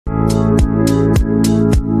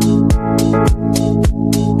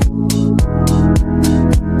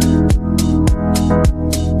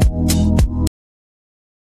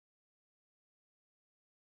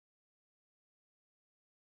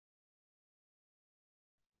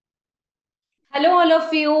Hello, all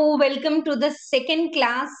of you. Welcome to the second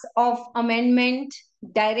class of Amendment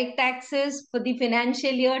Direct Taxes for the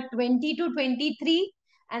financial year 20 to 23.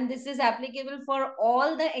 And this is applicable for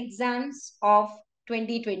all the exams of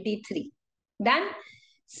 2023. Done?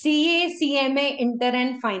 CA, CMA, Inter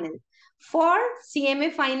and Final. For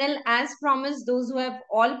CMA Final, as promised, those who have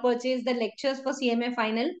all purchased the lectures for CMA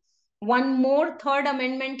Final, one more third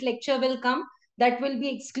amendment lecture will come that will be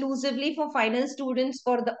exclusively for final students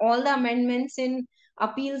for all the amendments in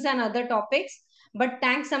appeals and other topics. But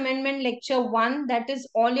tax amendment lecture 1, that is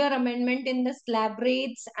all your amendment in the slab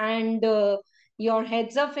rates and your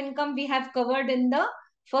heads of income, we have covered in the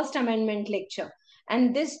first amendment lecture.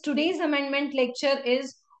 And this today's amendment lecture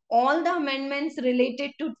is all the amendments related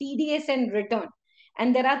to TDS and return.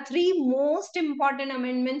 And there are three most important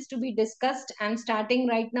amendments to be discussed. And starting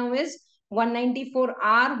right now is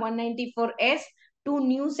 194R, 194S, two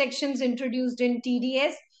new sections introduced in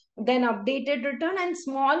TDS, then updated return and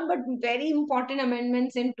small but very important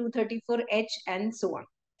amendments in 234H and so on.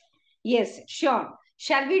 Yes, sure.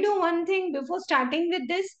 Shall we do one thing before starting with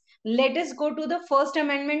this? Let us go to the first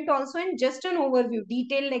amendment also and just an overview.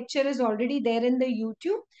 Detailed lecture is already there in the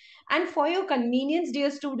YouTube. And for your convenience,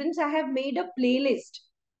 dear students, I have made a playlist.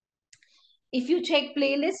 If you check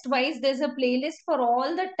playlist wise, there's a playlist for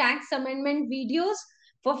all the tax amendment videos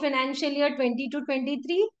for financial year 20 to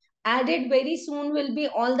 23. Added very soon will be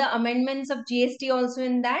all the amendments of GST also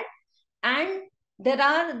in that. And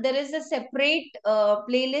there is a separate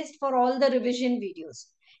playlist for all the revision videos.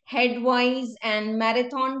 Headwise and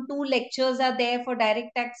marathon, two lectures are there for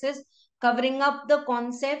direct taxes covering up the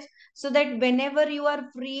concepts, so that whenever you are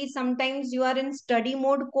free, sometimes you are in study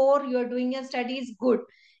mode core, you are doing your studies, good.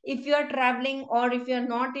 If you are traveling or if you are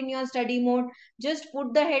not in your study mode, just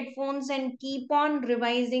put the headphones and keep on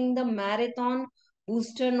revising the marathon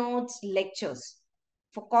booster notes lectures.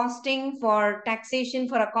 For costing, for taxation,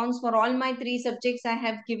 for accounts, for all my three subjects I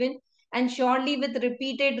have given. And surely with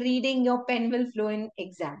repeated reading, your pen will flow in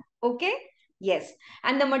exam. Okay? Yes.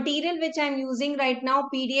 And the material which I'm using right now,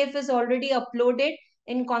 PDF is already uploaded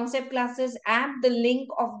in Concept Classes app. The link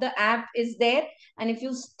of the app is there. And if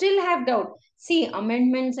you still have doubt, see,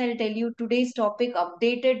 amendments, I'll tell you today's topic,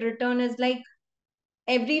 updated return is like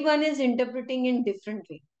everyone is interpreting in different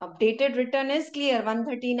way. Updated return is clear,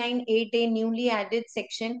 139(8)(a) newly added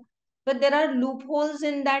section, but there are loopholes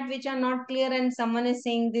in that which are not clear and someone is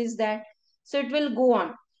saying this, that. So it will go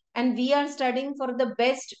on. And we are studying for the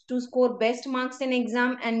best to score best marks in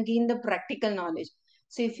exam and gain the practical knowledge.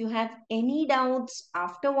 So if you have any doubts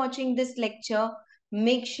after watching this lecture,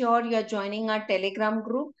 make sure you are joining our Telegram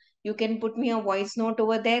group. You can put me a voice note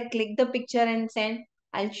over there, click the picture and send.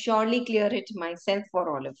 I'll surely clear it myself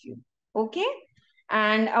for all of you. Okay?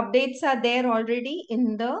 And updates are there already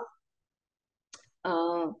in the,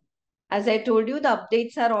 as I told you, the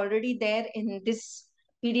updates are already there in this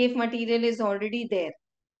PDF material is already there.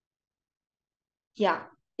 Yeah.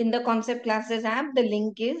 In the Concept Classes app, the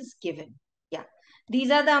link is given. Yeah.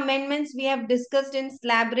 These are the amendments we have discussed in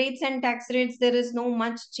slab rates and tax rates. There is no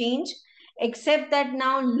much change, except that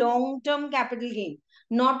now long-term capital gain.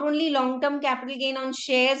 Not only long-term capital gain on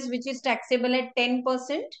shares, which is taxable at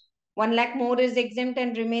 10%, 1 lakh more is exempt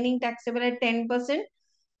and remaining taxable at 10%.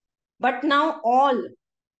 But now all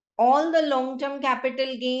the long-term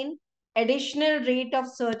capital gain, additional rate of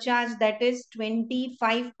surcharge, that is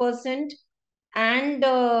 25%, and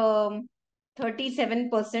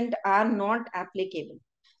 37% are not applicable.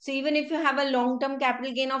 So even if you have a long-term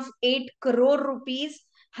capital gain of 8 crore rupees,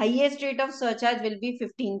 highest rate of surcharge will be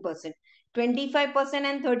 15%. 25%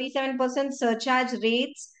 and 37% surcharge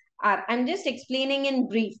rates are, I'm just explaining in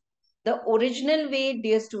brief. The original way,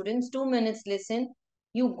 dear students, 2 minutes listen.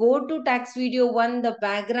 You go to tax video 1, the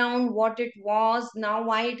background, what it was, now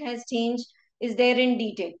why it has changed is there in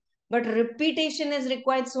detail. But repetition is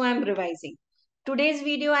required, so I'm revising. Today's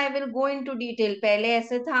video I will go into detail. पहले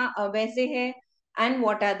ऐसे था, अब ऐसे है, and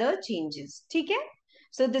what are the changes. ठीक है?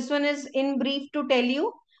 So this one is in brief to tell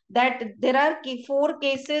you that there are 4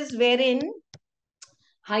 cases wherein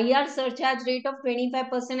higher surcharge rate of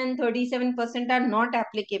 25% and 37% are not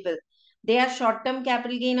applicable. They are short-term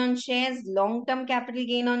capital gain on shares, long-term capital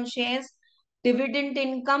gain on shares, dividend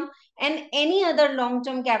income, and any other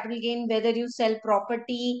long-term capital gain, whether you sell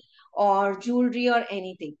property or jewelry or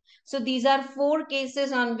anything. So these are 4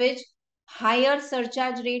 cases on which higher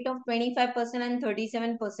surcharge rate of 25% and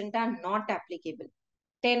 37% are not applicable.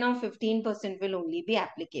 10 or 15% will only be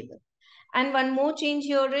applicable. And one more change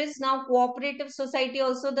here is now cooperative society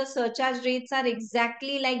also, the surcharge rates are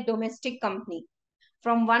exactly like domestic company.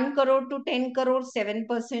 From 1 crore to 10 crore,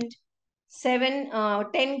 7%.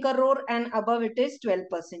 10 crore and above it is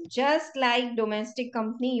 12%. Just like domestic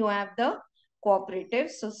company, you have the cooperative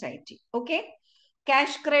society. Okay.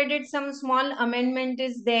 Cash credit, some small amendment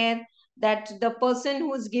is there, that the person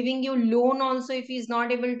who is giving you loan also, if he is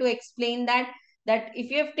not able to explain that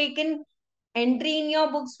if you have taken entry in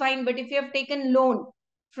your books, fine, but if you have taken loan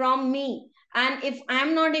from me, and if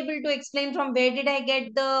I'm not able to explain from where did I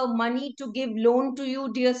get the money to give loan to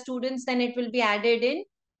you, dear students, then it will be added in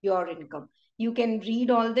your income. You can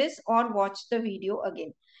read all this or watch the video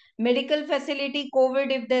again. Medical facility,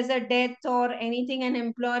 COVID, if there's a death or anything, an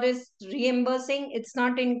employer is reimbursing, it's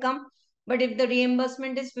not income. But if the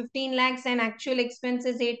reimbursement is 15 lakhs and actual expense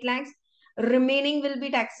is 8 lakhs, remaining will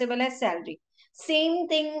be taxable as salary. Same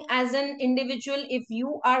thing as an individual, if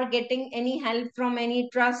you are getting any help from any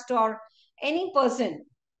trust or any person,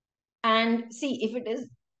 and see, if it is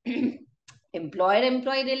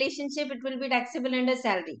employer-employee relationship, it will be taxable under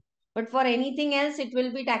salary. But for anything else, it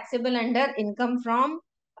will be taxable under income from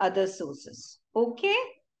other sources. Okay,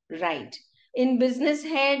 right. In business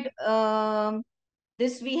head,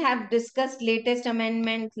 this we have discussed latest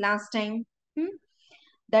amendment last time.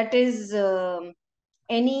 That is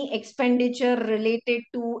any expenditure related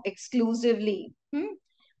to exclusively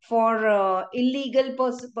for illegal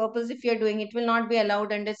purpose. If you're doing, it will not be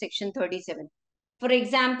allowed under section 37. For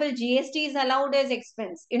example, GST is allowed as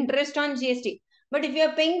expense, interest on GST. But if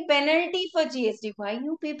you're paying penalty for GST, why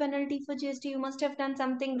you pay penalty for GST? You must have done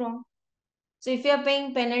something wrong. So if you're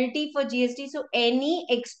paying penalty for GST, so any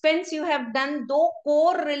expense you have done, though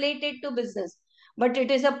core related to business, but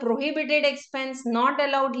it is a prohibited expense, not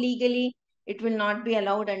allowed legally, it will not be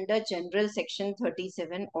allowed under general section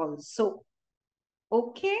 37 also.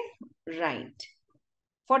 Okay, right.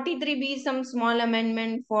 43B, some small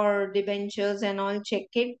amendment for debentures and all, check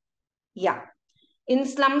it. Yeah. In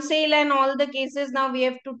slum sale and all the cases, now we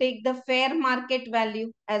have to take the fair market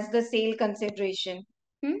value as the sale consideration.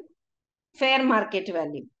 Fair market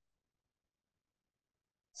value.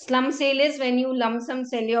 Slum sale is when you lump sum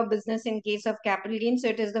sell your business in case of capital gain. So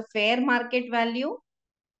it is the fair market value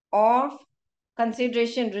of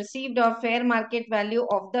consideration received or fair market value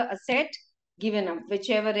of the asset given up,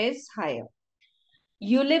 whichever is higher.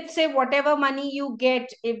 ULIP, say whatever money you get,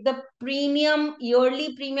 if the premium,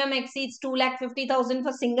 yearly premium exceeds 2,50,000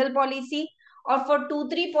 for single policy, or for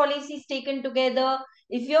 2-3 policies taken together,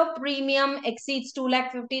 if your premium exceeds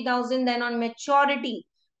 2,50,000, then on maturity,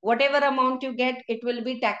 whatever amount you get, it will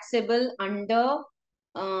be taxable under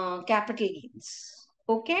capital gains.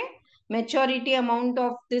 Okay. Maturity amount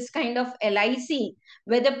of this kind of LIC,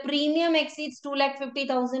 where the premium exceeds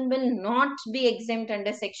 2,50,000, will not be exempt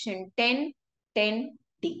under section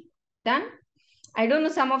 10(10)(d). Done? I don't know,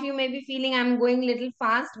 some of you may be feeling I'm going little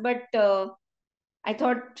fast, but I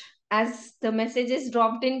thought as the message is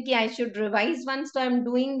dropped in, I should revise one, so I'm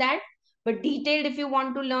doing that. But detailed, if you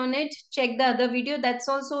want to learn it, check the other video. That's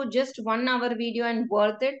also just 1 hour video and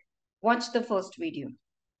worth it. Watch the first video.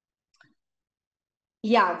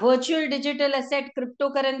 Yeah, virtual digital asset,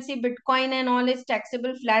 cryptocurrency, Bitcoin and all is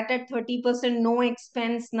taxable flat at 30%, no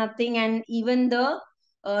expense, nothing. And even the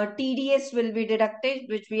TDS will be deducted,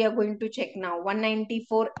 which we are going to check now.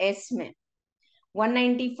 194S mein.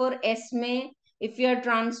 194S mein, if you are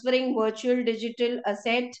transferring virtual digital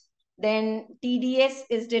asset, then TDS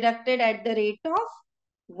is deducted at the rate of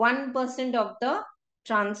 1% of the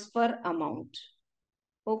transfer amount.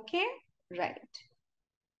 Okay, right.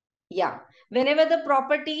 Yeah. Whenever the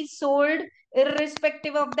property is sold,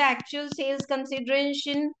 irrespective of the actual sales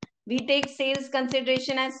consideration, we take sales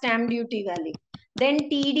consideration as stamp duty value. Then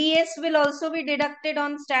TDS will also be deducted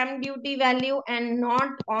on stamp duty value and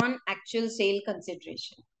not on actual sale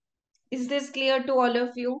consideration. Is this clear to all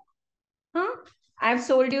of you? Huh? I've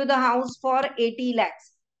sold you the house for 80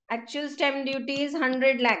 lakhs. Actual stamp duty is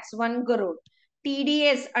 100 lakhs, 1 crore.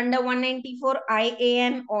 TDS under 194 IA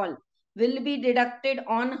and all will be deducted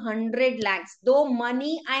on 100 lakhs. Though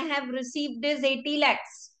money I have received is 80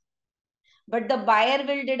 lakhs. But the buyer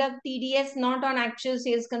will deduct TDS not on actual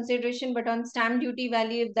sales consideration, but on stamp duty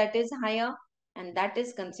value if that is higher. And that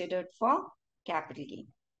is considered for capital gain.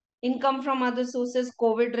 Income from other sources,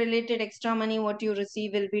 COVID related extra money, what you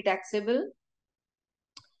receive will be taxable.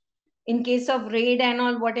 In case of raid and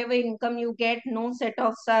all, whatever income you get, no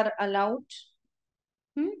set-offs are allowed.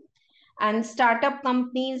 And startup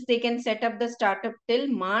companies, they can set up the startup till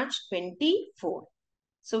March 24.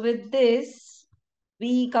 So with this,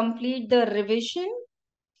 we complete the revision.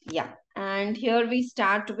 Yeah. And here we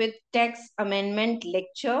start with Tax Amendment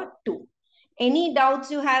Lecture 2. Any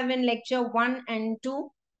doubts you have in Lecture 1 and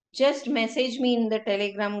 2, just message me in the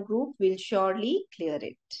Telegram group. We'll surely clear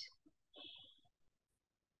it.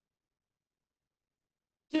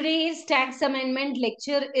 Today's tax amendment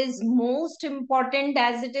lecture is most important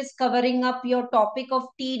as it is covering up your topic of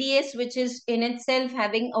TDS, which is in itself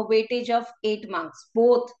having a weightage of 8 marks.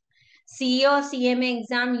 Both CA or CMA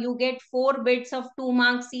exam, you get 4 bits of 2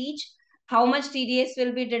 marks each. How much TDS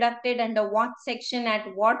will be deducted, under what section,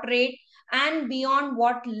 at what rate, and beyond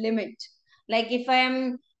what limit. Like if I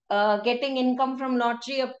am getting income from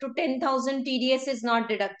lottery up to 10,000, TDS is not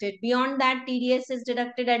deducted. Beyond that, TDS is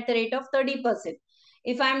deducted at the rate of 30%.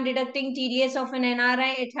 If I'm deducting TDS of an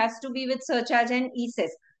NRI, it has to be with surcharge and ESES.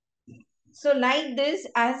 So like this,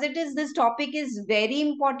 as it is, this topic is very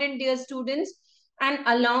important, dear students. And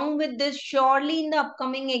along with this, surely in the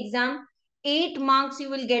upcoming exam, 8 marks you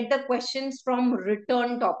will get the questions from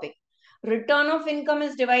return topic. Return of income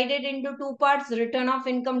is divided into 2 parts. Return of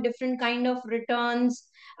income, different kind of returns,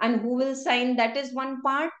 and who will sign, that is one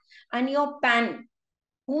part. And your PAN,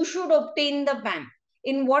 who should obtain the PAN,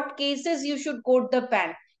 in what cases you should quote the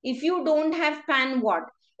PAN. If you don't have PAN, what?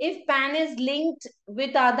 If PAN is linked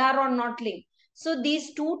with Aadhaar or not linked. So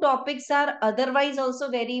these two topics are otherwise also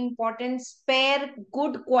very important. Spare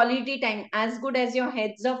good quality time, as good as your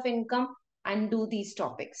heads of income, and do these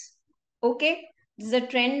topics. Okay, this is a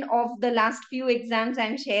trend of the last few exams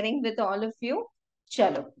I'm sharing with all of you.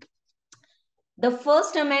 Chalo. The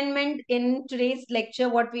first amendment in today's lecture,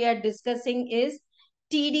 what we are discussing is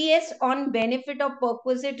TDS on benefit or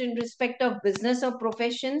perquisite in respect of business or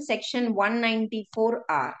profession, section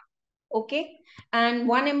 194R. Okay. And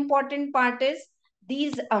one important part is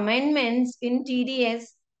these amendments in TDS,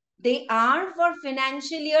 they are for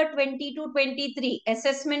financial year 22-23,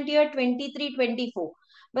 assessment year 23-24.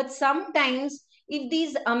 But sometimes if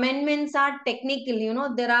these amendments are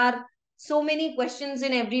technical, there are so many questions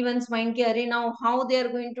in everyone's mind, now how they are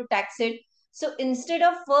going to tax it. So instead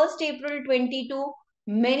of 1st April 22,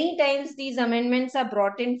 many times these amendments are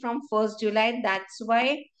brought in from 1st July. That's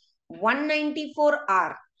why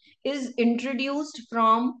 194R is introduced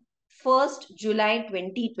from 1st July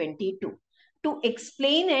 2022. To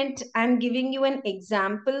explain it, I'm giving you an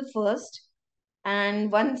example first.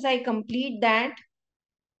 And once I complete that,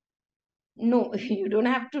 no, you don't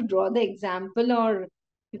have to draw the example, or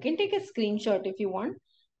you can take a screenshot if you want.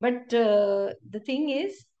 But the thing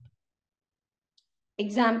is,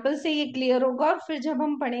 example से ये clear होगा और फिर जब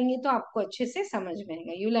हम पढ़ेंगे तो आपको अच्छे से समझ में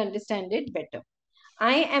आएगा. You will understand it better.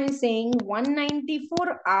 I am saying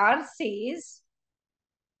 194R says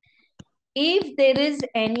if there is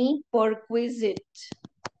any perquisite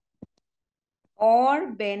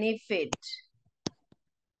or benefit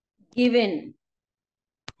given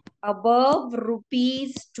above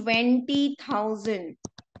rupees 20,000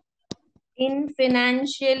 in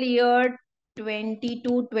financial year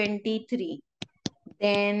 22-23,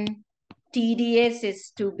 then TDS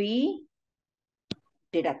is to be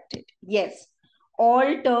deducted. Yes,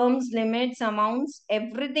 all terms, limits, amounts,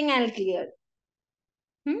 everything I'll clear.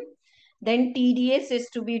 Then TDS is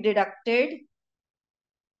to be deducted.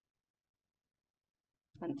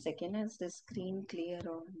 One second, is the screen clear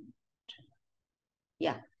or not?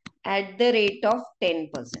 Yeah, at the rate of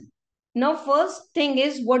 10%. Now, first thing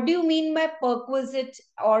is, what do you mean by perquisite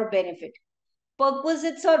or benefit?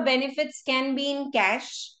 Perquisites or benefits can be in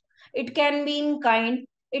cash, it can be in kind,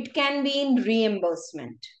 it can be in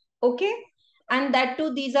reimbursement. Okay, and that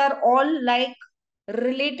too, these are all like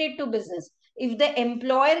related to business. If the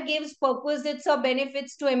employer gives perquisites or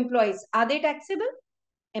benefits to employees, are they taxable?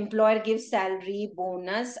 Employer gives salary,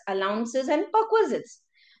 bonus, allowances, and perquisites.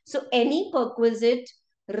 So any perquisite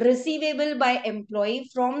receivable by employee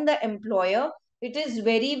from the employer, it is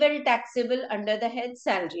very well taxable under the head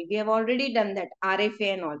salary. We have already done that,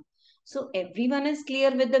 RFA and all. So everyone is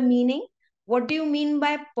clear with the meaning. What do you mean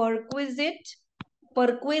by perquisite?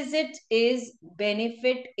 Perquisite is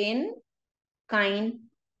benefit in kind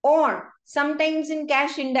or sometimes in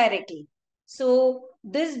cash indirectly. So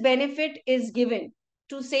this benefit is given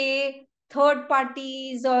to, say, third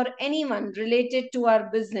parties or anyone related to our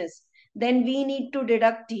business, then we need to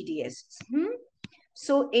deduct TDS.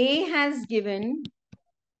 So A has given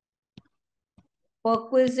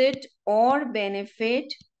perquisite or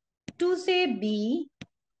benefit to, say, B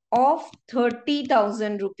of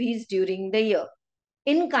 30,000 rupees during the year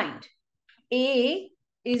in kind. A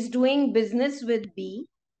is doing business with B.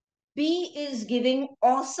 B is giving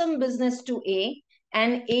awesome business to A,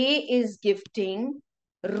 and A is gifting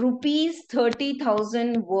rupees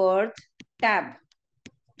 30,000 worth tab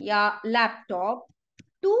या laptop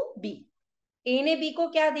to B. A ने B को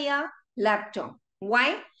क्या दिया? Laptop.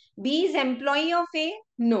 Why? B is employee of A?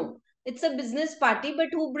 No. It's a business party, but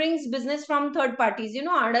who brings business from third parties?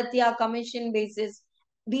 Adatya, commission basis.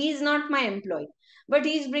 B is not my employee, but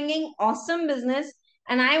he is bringing awesome business.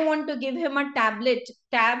 and I want to give him a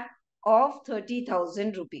tab of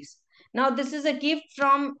 30,000 rupees. Now this is a gift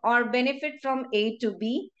from or benefit from A to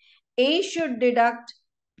B. A should deduct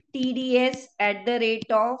TDS at the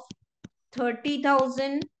rate of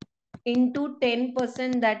 30,000 into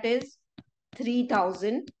 10%, that is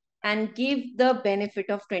 3,000, and give the benefit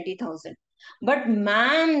of 20,000. But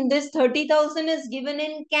ma'am, this 30,000 is given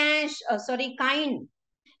in cash, kind.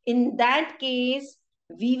 In that case,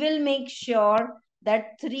 we will make sure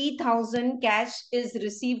that 3,000 cash is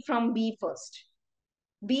received from B first.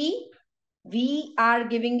 B, we are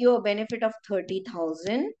giving you a benefit of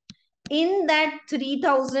 30,000. In that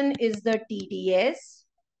 3,000 is the TDS.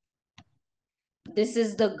 This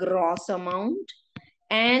is the gross amount.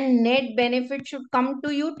 And net benefit should come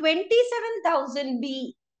to you 27,000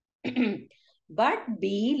 B. But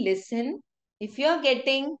B, listen, if you're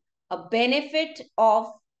getting a benefit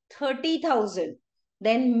of 30,000,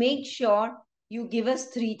 then make sure you give us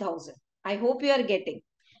 3,000. I hope you are getting.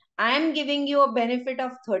 I am giving you a benefit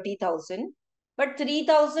of 30,000, but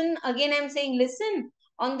 3,000, again I'm saying, listen,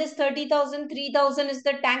 on this 30,000, 3,000 is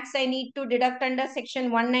the tax I need to deduct under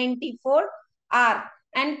section 194R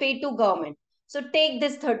and pay to government. So take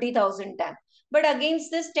this 30,000 tab. But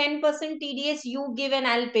against this 10% TDS you give and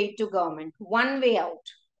I'll pay to government. One way out.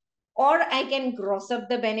 Or I can gross up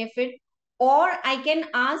the benefit, or I can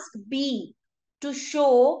ask B to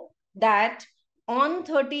show that on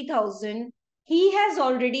 30,000 he has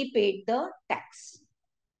already paid the tax.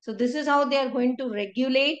 So this is how they are going to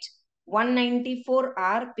regulate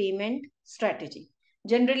 194R payment strategy.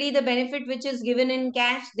 Generally, the benefit which is given in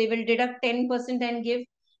cash, they will deduct 10% and give.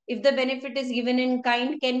 If the benefit is given in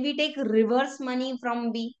kind, can we take reverse money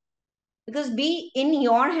from B? Because B, in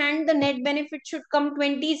your hand, the net benefit should come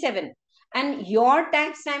 27. And your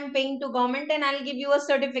tax I'm paying to government and I'll give you a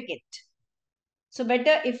certificate. So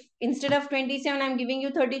better if instead of 27, I'm giving you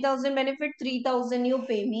 30,000 benefit, 3,000 you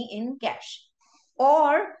pay me in cash.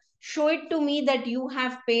 Or show it to me that you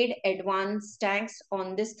have paid advance tax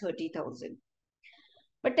on this 30,000.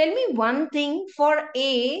 But tell me one thing, for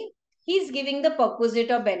A, he's giving the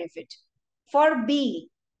perquisite or benefit. For B,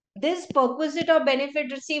 this perquisite or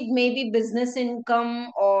benefit received may be business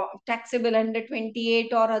income or taxable under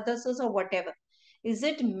 28 or other source or whatever. Is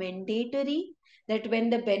it mandatory that when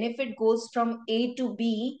the benefit goes from A to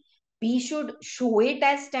B, B should show it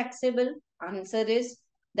as taxable? Answer is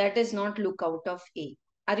that is not look out of A.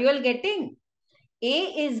 Are you all getting? A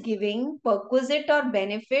is giving perquisite or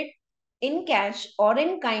benefit in cash or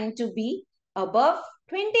in kind to B above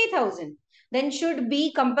 20,000. Then should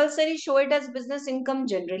B compulsory show it as business income?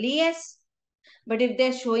 Generally, yes. But if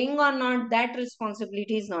they're showing or not, that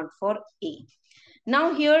responsibility is not for A.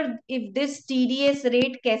 Now here, if this TDS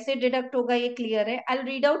rate कैसे deduct होगा ये clear है. I'll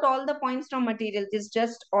read out all the points from material. This is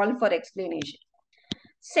just all for explanation.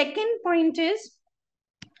 Second point is,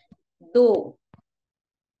 though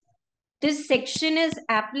this section is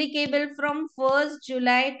applicable from 1st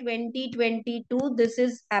July 2022. This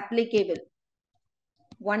is applicable.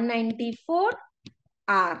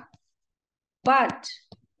 194R. But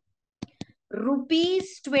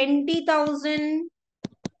rupees 20,000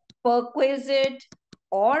 perquisite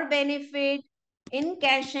or benefit in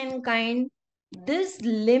cash and kind, this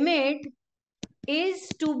limit is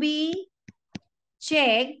to be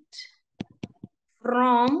checked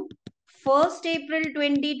from 1st April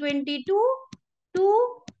 2022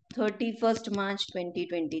 to 31st March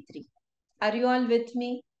 2023. Are you all with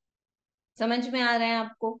me? समझ में आ रहा है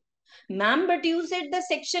आपको? Ma'am, but you said the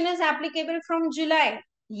section is applicable from July.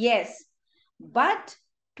 Yes, but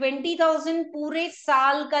 20,000 पूरे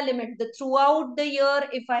साल का limit. The throughout the year,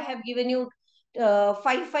 if I have given you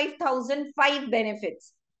 5,000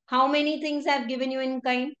 benefits, how many things I have given you in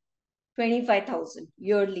kind? 25,000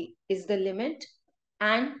 yearly is the limit,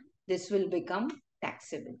 and this will become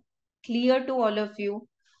taxable. Clear to all of you?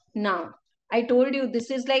 Now, I told you this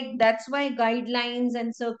is like, that's why guidelines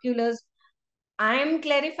and circulars, I am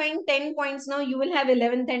clarifying 10 points now. You will have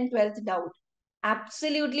 11th and 12th doubt.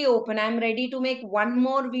 Absolutely open. I am ready to make one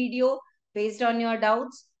more video based on your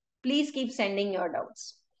doubts. Please keep sending your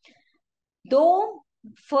doubts. Though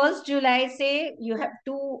 1st July say you have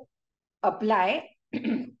to apply,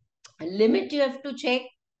 limit you have to check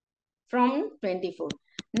from 24.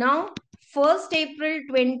 Now 1st April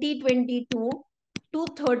 2022 to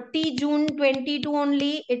 30 June 22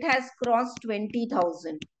 only, it has crossed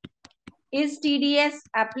 20,000. Is TDS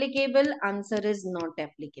applicable? Answer is not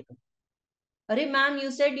applicable. Arey ma'am, you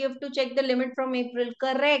said you have to check the limit from April.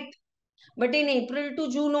 Correct. But in April to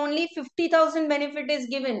June only 50,000 benefit is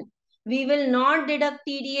given. We will not deduct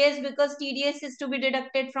TDS because TDS is to be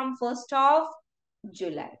deducted from 1st of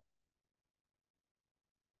July.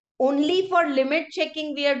 Only for limit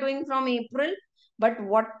checking we are doing from April, but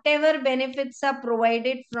whatever benefits are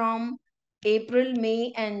provided from April,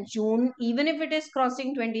 May and June, even if it is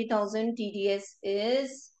crossing 20,000, TDS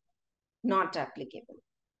is not applicable.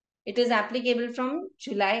 It is applicable from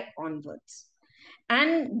July onwards.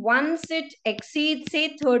 And once it exceeds,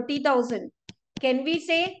 say, 30,000, can we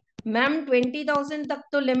say, ma'am, 20,000 tak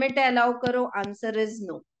to limit hai, allow karo? Answer is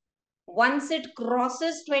no. Once it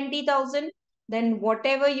crosses 20,000, then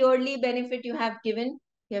whatever yearly benefit you have given,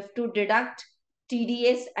 you have to deduct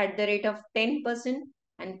TDS at the rate of 10%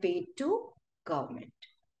 and pay it to government.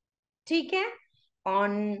 ठीक है?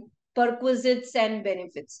 On perquisites and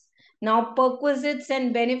benefits. Now, perquisites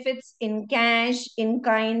and benefits in cash, in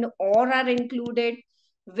kind, or are included.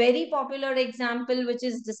 Very popular example which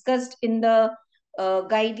is discussed in the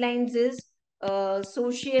guidelines is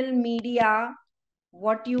social media,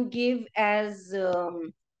 what you give as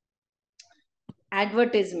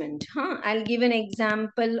advertisement. I'll give an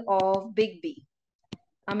example of Big B,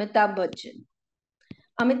 Amitabh Bachchan.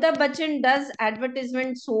 Amitabh Bachchan does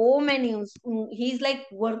advertisement so many. He's like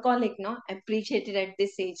workaholic, no? Appreciated at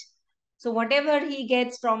this age. So whatever he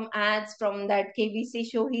gets from ads from that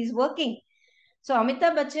KBC show, he's working. So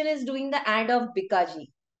Amitabh Bachchan is doing the ad of Bikaji.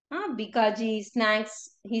 Bikaji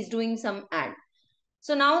snacks, he's doing some ad.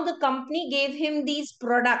 So now the company gave him these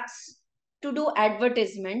products to do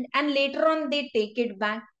advertisement and later on they take it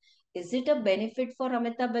back. Is it a benefit for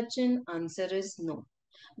Amitabh Bachchan? Answer is no.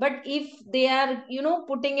 But if they are,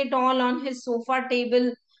 putting it all on his sofa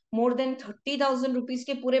table, more than 30,000 rupees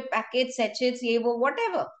ke pure packets, sachets, ye wo,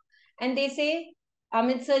 whatever. And they say,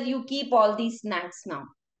 Amit sir, you keep all these snacks now.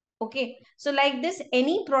 Okay. So like this,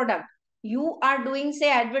 any product, you are doing, say,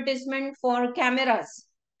 advertisement for cameras.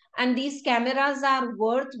 And these cameras are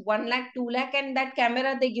worth 1 lakh, 2 lakh, and that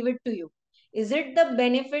camera, they give it to you. Is it the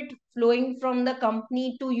benefit flowing from the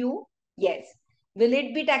company to you? Yes. Will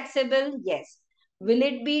it be taxable? Yes. Will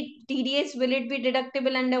it be TDS? Will it be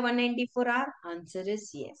deductible under 194R? Answer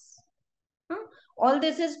is yes. All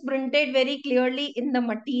this is printed very clearly in the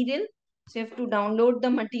material. So you have to download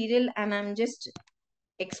the material and I'm just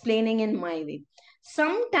explaining in my way.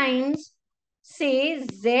 Sometimes, say,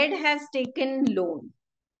 Z has taken loan.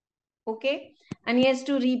 Okay. And he has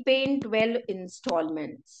to repay in 12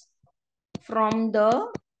 installments from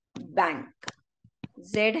the bank.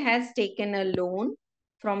 Z has taken a loan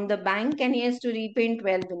from the bank and he has to repay in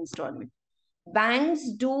 12 installments.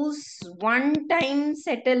 Banks do one-time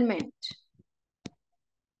settlement.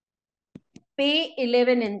 Pay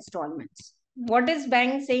 11 installments. What is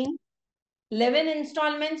bank saying? 11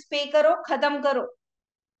 installments pay karo, khatam karo.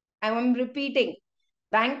 I am repeating.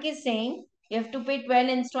 Bank is saying you have to pay 12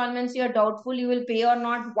 installments. You are doubtful you will pay or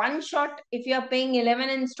not. One shot, if you are paying 11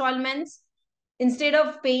 installments, instead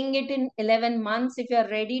of paying it in 11 months, if you are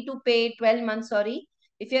ready to pay 12 months, sorry,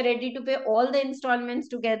 if you are ready to pay all the installments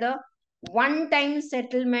together, one-time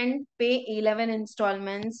settlement, pay 11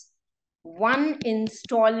 installments. One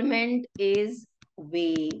installment is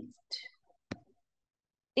waived.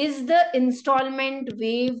 Is the installment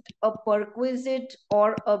waived a perquisite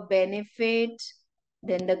or a benefit?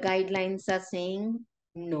 Then the guidelines are saying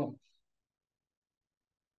no.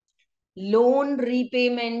 Loan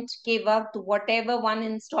repayment ke waqt, whatever one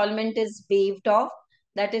installment is waived off,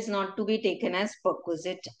 that is not to be taken as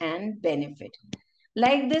perquisite and benefit.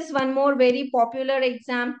 Like this, one more very popular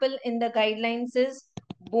example in the guidelines is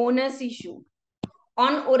bonus issue.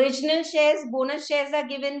 On original shares, bonus shares are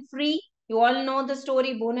given free. You all know the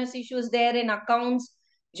story. Bonus issues there in accounts,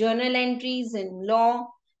 journal entries, in law.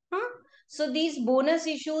 So these bonus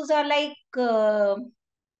issues are like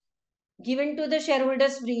given to the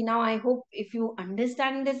shareholders free. Now, I hope if you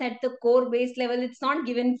understand this at the core base level, it's not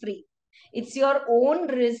given free. It's your own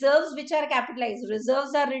reserves which are capitalized.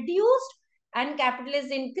 Reserves are reduced and capital is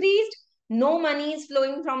increased. No money is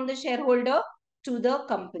flowing from the shareholder to the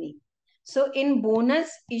company. So in bonus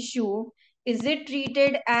issue, is it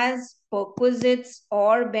treated as perquisites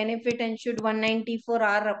or benefit and should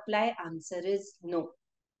 194R apply? Answer is no.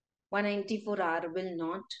 194R will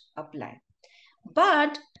not apply.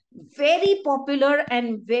 But very popular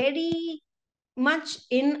and very much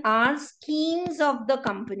in our schemes of the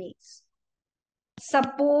companies.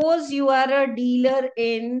 Suppose you are a dealer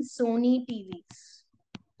in Sony TVs.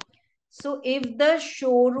 So if the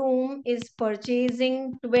showroom is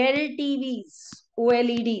purchasing 12 TVs,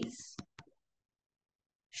 OLEDs,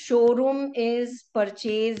 showroom is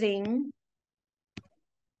purchasing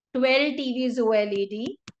 12 TVs OLED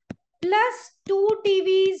plus 2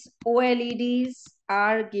 TVs OLEDs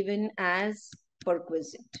are given as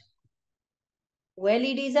perquisite.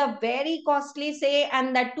 OLEDs are very costly, say,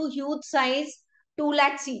 and that too huge size. 2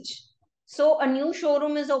 lakhs each. So a new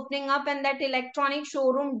showroom is opening up, and that electronic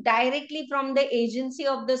showroom directly from the agency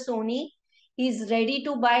of the Sony is ready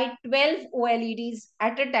to buy 12 OLEDs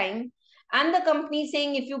at a time. And the company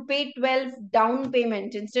saying if you pay 12 down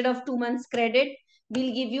payment instead of 2 months credit,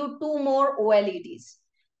 we'll give you 2 more OLEDs.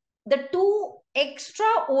 The 2 extra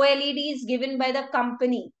OLEDs given by the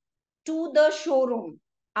company to the showroom,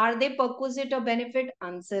 are they perquisite or benefit?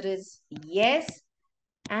 Answer is yes.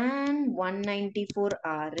 And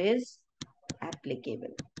 194R is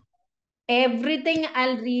applicable. Everything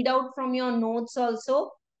I'll read out from your notes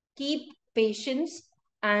also. Keep patience,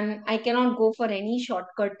 and I cannot go for any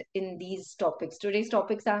shortcut in these topics. Today's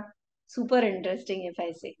topics are super interesting, if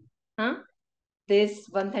I say. Huh? This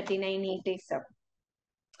 139 takes up.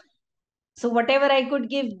 So whatever I could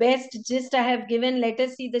give best gist I have given. Let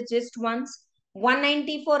us see the gist once.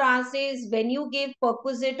 194R says when you give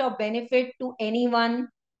perquisite or benefit to anyone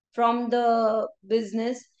from the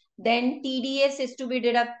business, then TDS is to be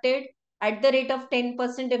deducted at the rate of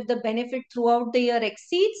 10% if the benefit throughout the year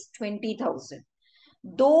exceeds 20,000.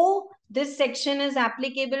 Though this section is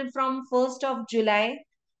applicable from 1st of July,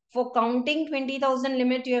 for counting 20,000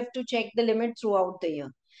 limit, you have to check the limit throughout the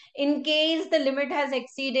year. In case the limit has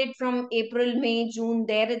exceeded from April, May, June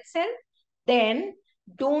there itself, then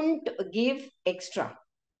don't give extra.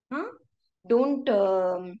 Huh? Don't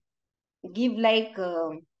give like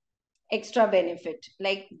extra benefit.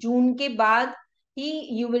 Like June ke baad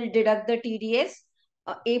you will deduct the TDS.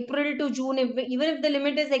 April to June, even if the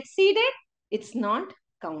limit is exceeded, it's not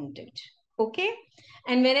counted. Okay.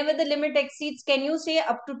 And whenever the limit exceeds, can you say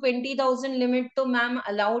up to 20,000 limit to ma'am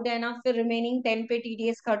allowed enough for remaining 10 pay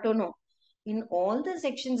TDS cut or no? In all the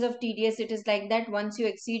sections of TDS, it is like that. Once you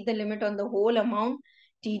exceed the limit on the whole amount,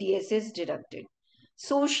 TDS is deducted.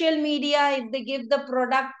 Social media, if they give the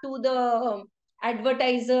product to the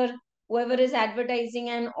advertiser, whoever is advertising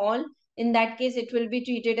and all, in that case, it will be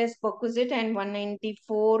treated as perquisite, and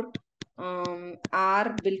 194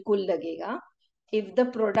 R bilkul lagega if the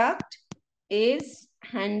product is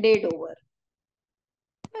handed over.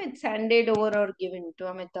 It's handed over or given to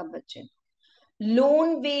Amitabh Bachchan.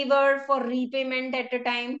 Loan waiver for repayment at a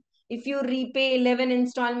time. If you repay 11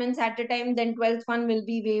 installments at a time, then 12th one will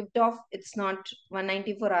be waived off. It's not,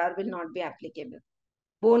 194R will not be applicable.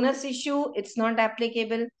 Bonus issue, it's not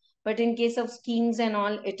applicable. But in case of schemes and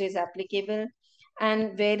all, it is applicable.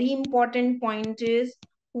 And very important point is,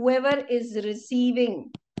 whoever is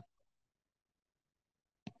receiving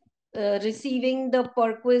the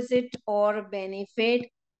perquisite or benefit,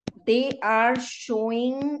 they are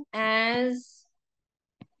showing as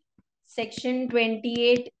Section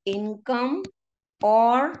 28 income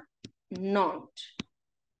or not.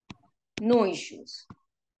 No issues.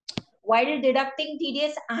 While deducting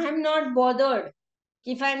TDS, I am not bothered.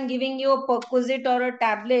 If I am giving you a perquisite or a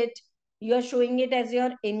tablet, you are showing it as your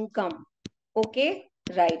income. Okay,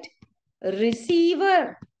 right.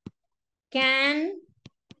 Receiver can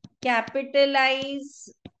capitalize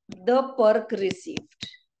the perk received.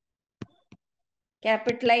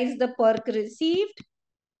 Capitalize the perk received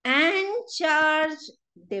and charge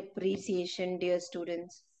depreciation, dear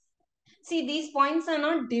students. See, these points are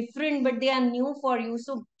not different, but they are new for you.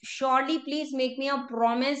 So surely please make me a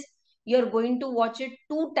promise. You're going to watch it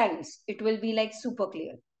 2 times. It will be like super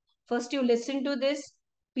clear. First you listen to this,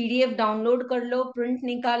 PDF download kar lo, print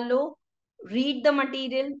nikal lo, read the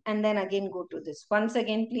material, and then again go to this. Once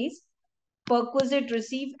again, please. Perquisite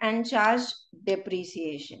receive and charge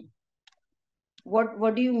depreciation.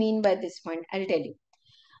 What do you mean by this point? I'll tell you.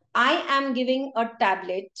 I am giving a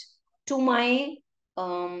tablet to my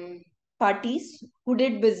parties who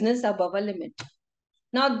did business above a limit.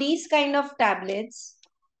 Now, these kind of tablets,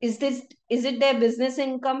 is it their business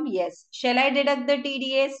income? Yes. Shall I deduct the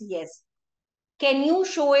TDS? Yes. Can you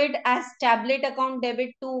show it as tablet account debit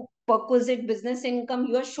to perquisite business income?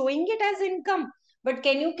 You are showing it as income. But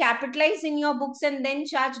can you capitalize in your books and then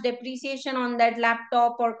charge depreciation on that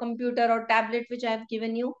laptop or computer or tablet which I have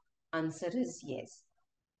given you? Answer is yes.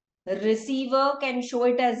 The receiver can show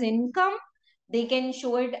it as income. They can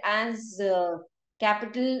show it as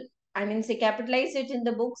capitalize it in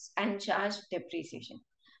the books and charge depreciation.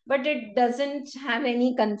 But it doesn't have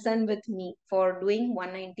any concern with me for doing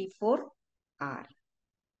 194R.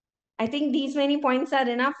 I think these many points are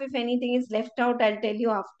enough. If anything is left out, I'll tell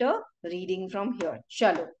you after reading from here.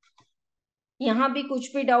 Chalo. यहाँ भी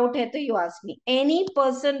कुछ भी doubt है तो you ask me. Any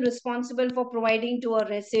person responsible for providing to a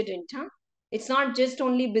resident, huh? It's not just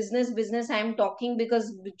only business I am talking,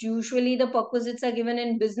 because usually the perquisites are given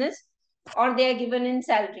in business or they are given in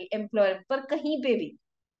salary, employer. पर कहीं पे भी,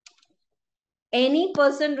 any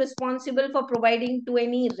person responsible for providing to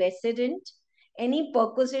any resident, any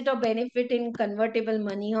perquisite or benefit in convertible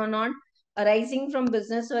money or not, arising from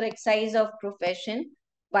business or exercise of profession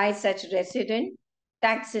by such resident,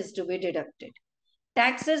 tax is to be deducted.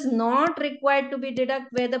 Tax is not required to be deducted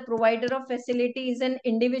where the provider of facility is an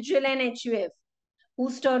individual and HUF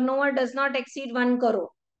whose turnover does not exceed 1 crore.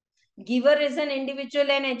 Giver is an individual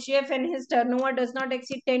and HUF and his turnover does not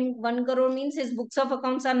exceed 1 crore means his books of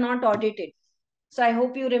accounts are not audited. So I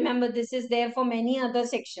hope you remember this is there for many other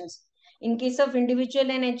sections. In case of individual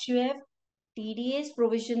and HUF, TDS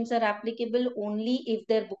provisions are applicable only if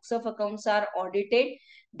their books of accounts are audited.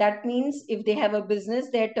 That means if they have a business,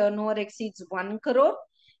 their turnover exceeds 1 crore.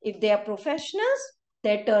 If they are professionals,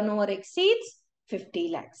 their turnover exceeds 50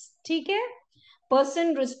 lakhs. Okay?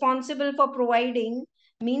 Person responsible for providing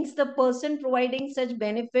means the person providing such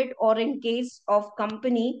benefit, or in case of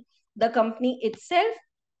company, the company itself,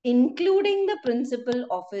 including the principal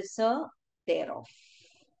officer thereof.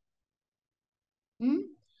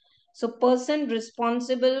 So person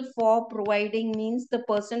responsible for providing means the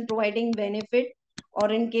person providing benefit,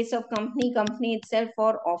 or in case of company, company itself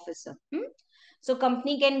or officer. So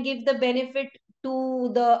company can give the benefit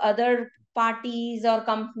to the other parties or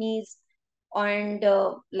companies and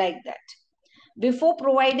like that. Before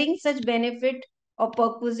providing such benefit or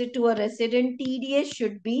perquisite to a resident, TDS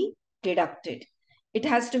should be deducted. It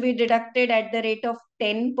has to be deducted at the rate of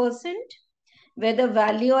 10%, where the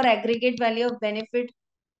value or aggregate value of benefit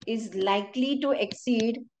is likely to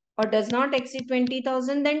exceed or does not exceed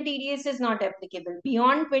 20,000, then TDS is not applicable.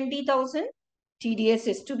 Beyond 20,000, TDS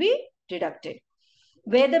is to be deducted.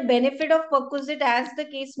 Where the benefit of perquisite, as the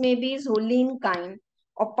case may be, is wholly in kind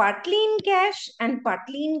or partly in cash and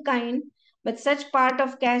partly in kind, but such part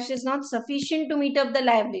of cash is not sufficient to meet up the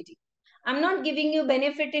liability. I'm not giving you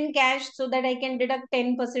benefit in cash so that I can deduct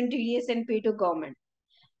 10% TDS and pay to government.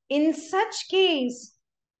 In such case,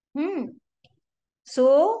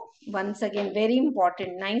 so once again, very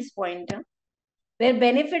important, nice pointer, where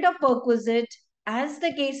benefit of perquisite, as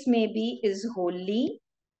the case may be, is wholly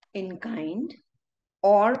in kind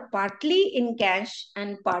or partly in cash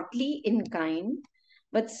and partly in kind,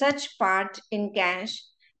 but such part in cash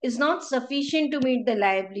is not sufficient to meet the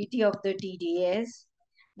liability of the TDS,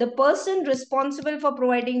 the person responsible for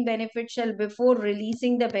providing benefit shall, before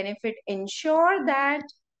releasing the benefit, ensure that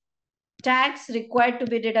tax required to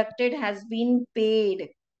be deducted has been paid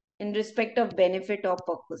in respect of benefit or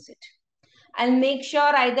perquisite. I'll make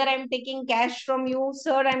sure either I'm taking cash from you,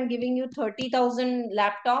 sir, I'm giving you 30,000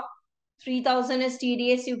 laptop, 3,000 is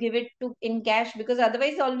TDS, you give it to in cash, because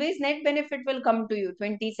otherwise always net benefit will come to you,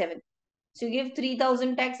 27. So you give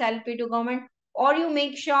 3,000 tax, I'll pay to government, or you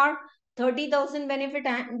make sure 30,000 benefit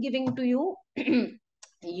I'm giving to you.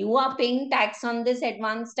 You are paying tax on this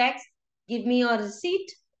advance tax. Give me your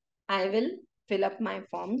receipt. I will fill up my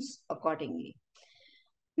forms accordingly.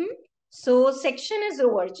 So section is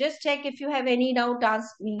over. Just check if you have any doubt, ask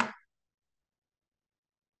me.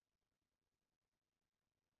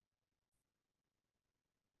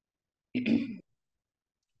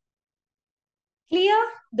 Clear?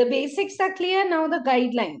 The basics are clear. Now the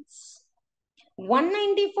guidelines.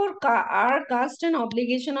 194 are cast an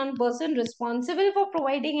obligation on person responsible for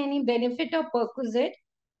providing any benefit or perquisite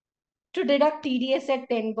to deduct TDS at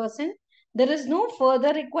 10%. There is no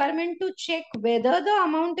further requirement to check whether the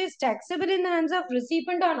amount is taxable in the hands of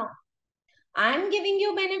recipient or not. I am giving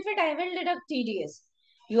you benefit, I will deduct TDS.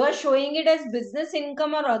 You are showing it as business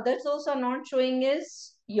income or other source or not showing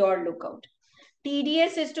is your lookout.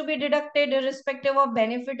 TDS is to be deducted irrespective of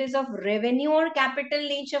benefit is of revenue or capital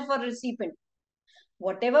nature for recipient.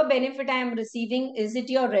 Whatever benefit I am receiving, is it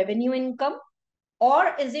your revenue income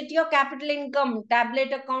or is it your capital income,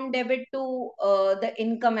 tablet account debit to the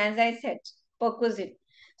income, as I said, perquisite.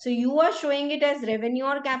 So you are showing it as revenue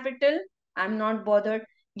or capital, I'm not bothered.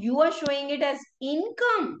 You are showing it as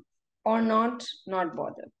income or not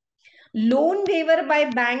bothered. Loan waiver by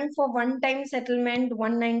bank for one-time settlement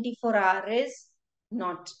 194R is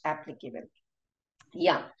not applicable.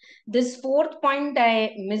 Yeah, this fourth point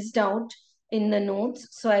I missed out in the notes,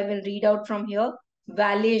 so I will read out from here.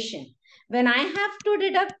 Valuation. When I have to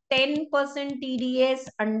deduct 10% TDS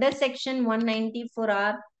under section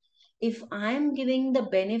 194R, if I am giving the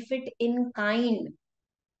benefit in kind,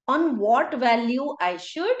 on what value I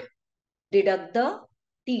should deduct the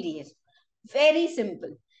TDS? Very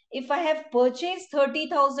simple. If I have purchased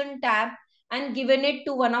 30,000 tab and given it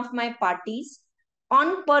to one of my parties,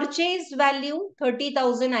 on purchase value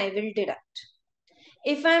 30,000 I will deduct.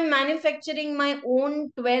 If I'm manufacturing my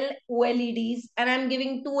own 12 OLEDs and I'm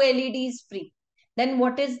giving 2 LEDs free, then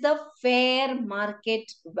what is the fair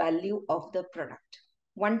market value of the product?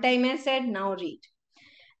 One time I said, now read.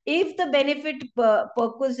 if the benefit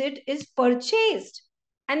perquisite is purchased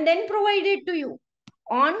and then provided to you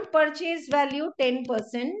on purchase value 10%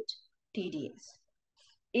 TDS.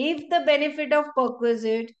 If the benefit of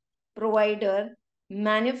perquisite provider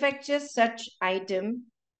manufactures such item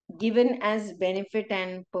given as benefit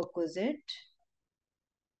and perquisite,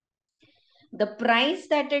 the price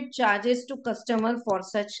that it charges to customer for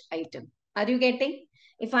such item. Are you getting?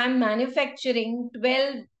 If I'm manufacturing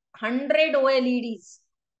 1200 OLEDs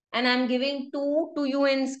and I'm giving 2 to you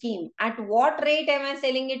in scheme, at what rate am I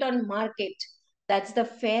selling it on market? That's the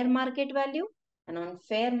fair market value. And on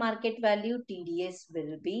fair market value, TDS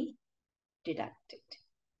will be deducted.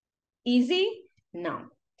 Easy? Now,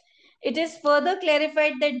 it is further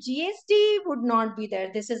clarified that GST would not be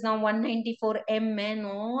there. This is now 194M and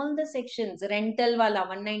all the sections. Rental wala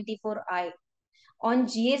 194I. On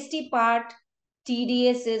GST part,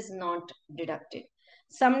 TDS is not deducted.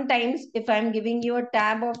 Sometimes if I'm giving you a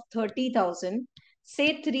tab of 30,000,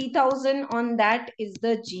 say 3,000 on that is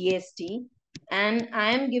the GST and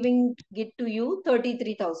I am giving it to you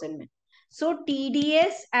 33,000. So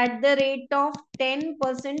TDS at the rate of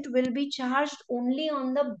 10% will be charged only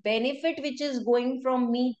on the benefit which is going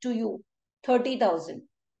from me to you, 30,000.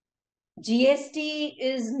 GST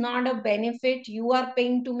is not a benefit. You are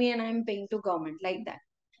paying to me and I am paying to government, like that.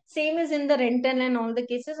 Same is in the rental and all the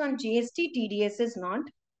cases on GST, TDS is not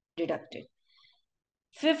deducted.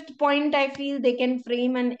 Fifth point, I feel they can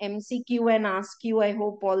frame an MCQ and ask you. I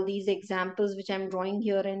hope all these examples which I'm drawing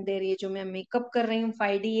here and there, ये जो मैं makeup कर रही हूँ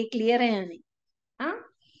 5D, ये clear है या नहीं? हाँ?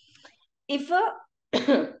 If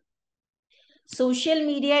a social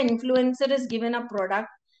media influencer is given a product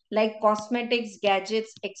like cosmetics,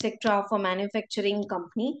 gadgets, etc. of a manufacturing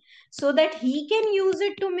company so that he can use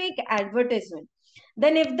it to make advertisement,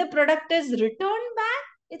 then if the product is returned back,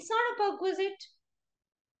 it's not a perquisite.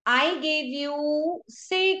 I gave you,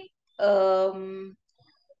 say,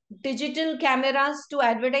 digital cameras to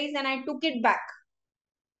advertise and I took it back.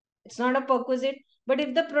 It's not a perquisite. But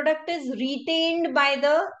if the product is retained by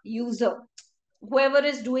the user, whoever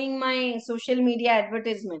is doing my social media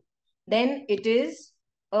advertisement, then it is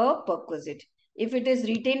a perquisite. If it is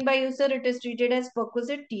retained by user, it is treated as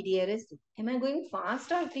perquisite. TDR is. Am I going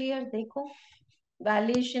fast or clear? Dekho.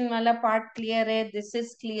 Valuation wala part clear hai. This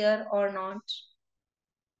is clear or not?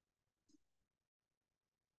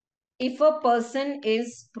 If a person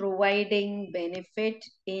is providing benefit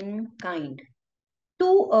in kind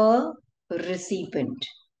to a recipient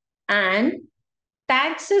and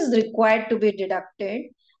tax is required to be deducted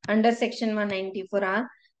under section 194R,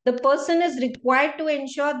 the person is required to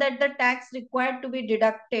ensure that the tax required to be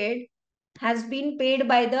deducted has been paid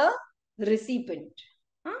by the recipient.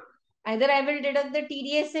 Either I will deduct the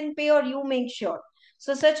TDS and pay or you make sure.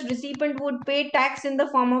 So such recipient would pay tax in the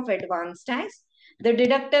form of advance tax. The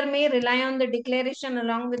deductor may rely on the declaration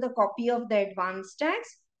along with a copy of the advance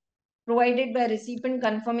tax provided by recipient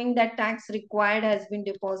confirming that tax required has been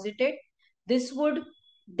deposited. This would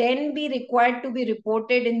then be required to be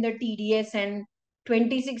reported in the TDS and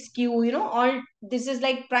 26Q. You know, all this is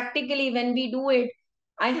like practically when we do it,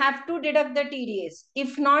 I have to deduct the TDS.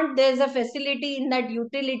 If not, there's a facility in that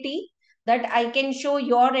utility that I can show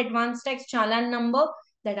your advance tax challan number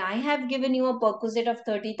that I have given you a perquisite of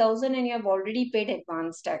 30,000 and you have already paid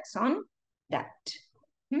advance tax on that.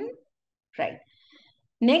 Right.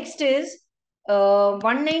 Next is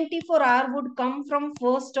 194R would come from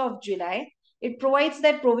 1st of July. It provides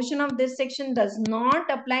that provision of this section does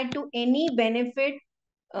not apply to any benefit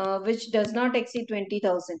which does not exceed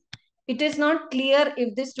 20,000. It is not clear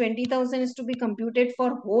if this 20,000 is to be computed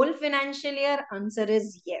for whole financial year. Answer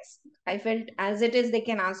is yes. I felt as it is, they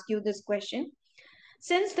can ask you this question.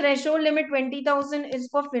 Since threshold limit 20,000 is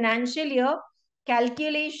for financial year,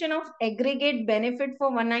 calculation of aggregate benefit for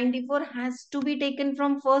 194 has to be taken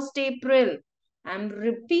from 1st April. I'm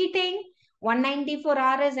repeating,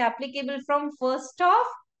 194R is applicable from 1st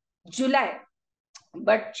of July.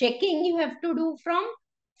 But checking you have to do from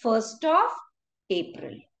 1st of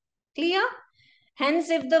April. Clear? Hence,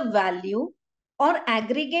 if the value or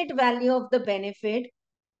aggregate value of the benefit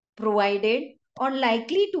provided or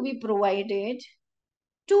likely to be provided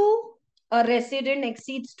to a resident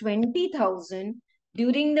exceeds 20,000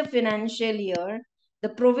 during the financial year, the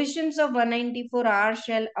provisions of 194R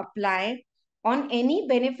shall apply on any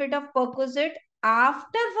benefit of perquisite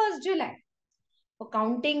after 1st July. For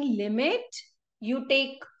counting limit, you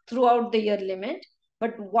take throughout the year limit,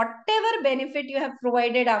 but whatever benefit you have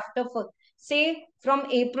provided after, say from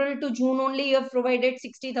April to June only, you have provided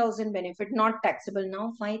 60,000 benefit, not taxable.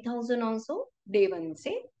 Now 5,000 also, day one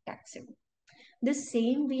say taxable. The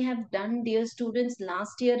same we have done, dear students,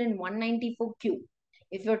 last year in 194Q.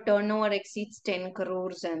 if your turnover exceeds 10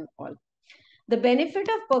 crores and all. The benefit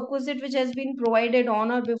of perquisite which has been provided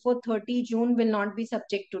on or before 30 June will not be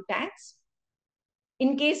subject to tax.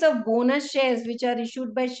 In case of bonus shares which are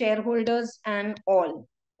issued by shareholders and all,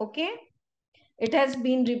 okay, it has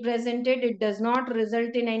been represented, it does not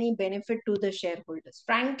result in any benefit to the shareholders.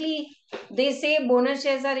 Frankly, they say bonus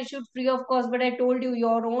shares are issued free of cost, but I told you,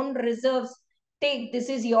 your own reserves, take, this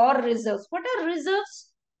is your reserves. What are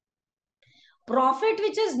reserves? Profit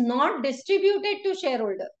which is not distributed to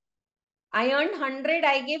shareholder. I earned 100,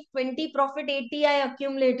 I gave 20 profit, 80 I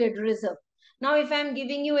accumulated reserve. Now if I am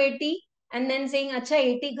giving you 80 and then saying, acha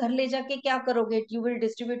 80 ghar le jaake kya karoge? You will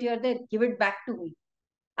distribute your there, give it back to me.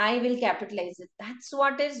 I will capitalize it. That's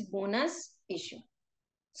what is bonus issue.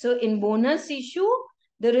 So in bonus issue,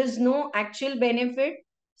 there is no actual benefit.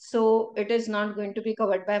 So it is not going to be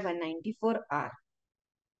covered by 194R.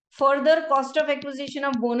 Further, cost of acquisition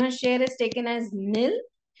of bonus share is taken as nil.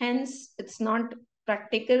 Hence, it's not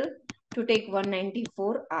practical to take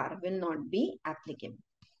 194R, will not be applicable.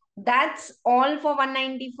 That's all for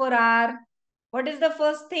 194R. What is the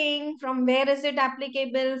first thing? From where is it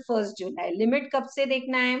applicable? 1st July. Limit कब से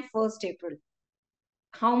देखना है? 1st April.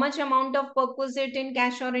 How much amount of perquisite in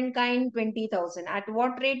cash or in kind? 20,000. At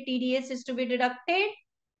what rate TDS is to be deducted?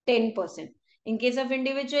 10%. In case of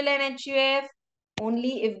individual and HUF,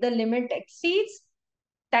 only if the limit exceeds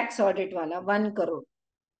tax audit wala 1 crore.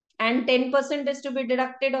 And 10% is to be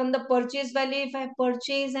deducted on the purchase value if I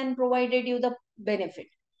purchase and provided you the benefit.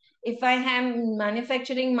 If I am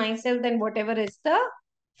manufacturing myself, then whatever is the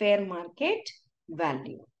fair market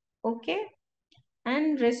value. Okay.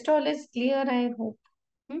 And rest all is clear, I hope.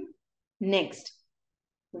 Next.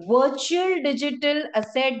 Virtual digital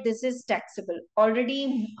asset, this is taxable.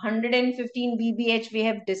 Already 115 BBH we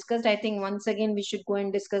have discussed. I think once again we should go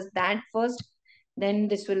and discuss that first. Then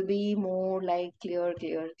this will be more like clear.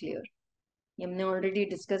 हमने already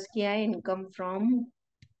discussed किया है income from.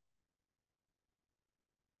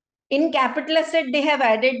 In capital asset, they have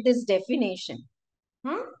added this definition.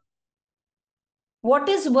 What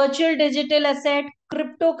is virtual digital asset?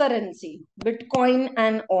 Cryptocurrency, Bitcoin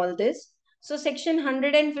and all this. So section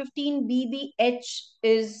 115 BBH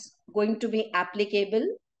is going to be applicable.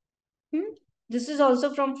 This is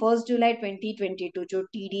also from 1st July 2022, जो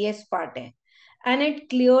TDS part hai. And it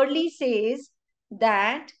clearly says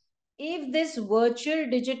that if this virtual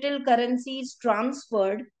digital currency is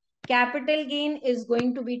transferred, capital gain is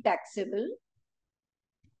going to be taxable.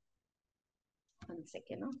 One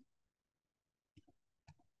second.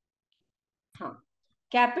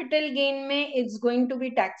 Capital gain mein it's going to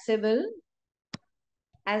be taxable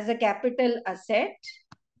as a capital asset.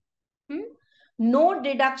 No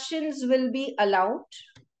deductions will be allowed.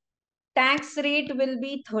 Tax rate will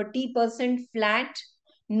be 30% flat.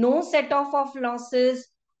 No set off of losses.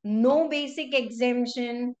 No basic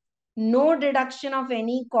exemption. No deduction of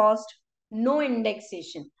any cost. No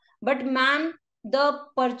indexation. But ma'am, the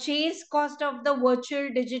purchase cost of the virtual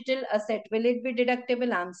digital asset, will it be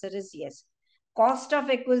deductible? Answer is yes. Cost of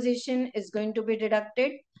acquisition is going to be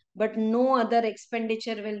deducted, but no other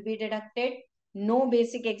expenditure will be deducted. No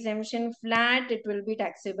basic exemption, flat, it will be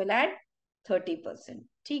taxable at 30%.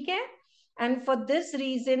 Okay? And for this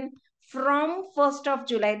reason, from 1st of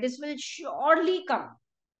July, this will surely come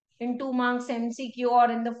in 2 marks MCQ or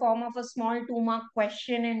in the form of a small 2-mark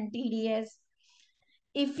question in TDS.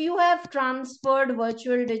 If you have transferred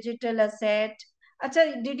virtual digital asset,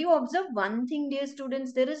 Achha, did you observe one thing, dear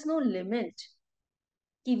students? There is no limit.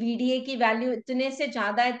 कि VDA की value इतने से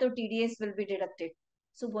ज़्यादा है तो TDS will be deducted.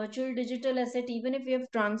 So virtual digital asset, even if you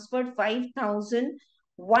have transferred 5,000,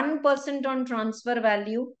 1% on transfer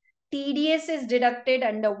value, TDS is deducted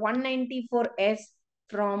under 194S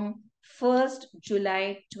from 1st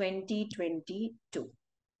July 2022.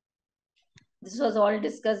 This was all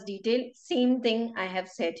discussed detail. Same thing I have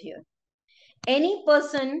said here. Any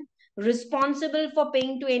person responsible for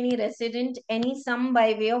paying to any resident any sum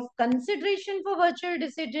by way of consideration for virtual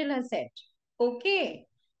digital asset. Okay,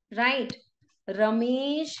 right.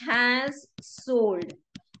 Ramesh has sold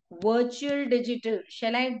virtual digital.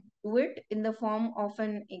 Shall I do it in the form of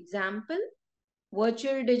an example?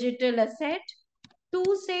 Virtual digital asset to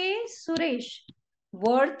say Suresh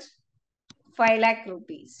worth 5 lakh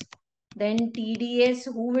rupees. Then TDS,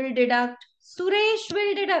 who will deduct? Suresh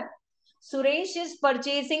will deduct. Suresh is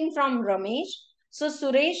purchasing from Ramesh. So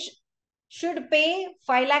Suresh should pay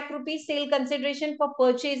 5 lakh rupees sale consideration for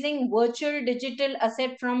purchasing virtual digital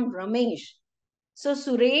asset from Ramesh. So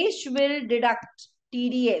Suresh will deduct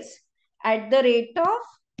TDS at the rate of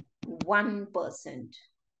 1%.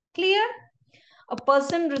 Clear? A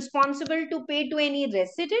person responsible to pay to any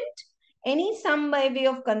resident any sum by way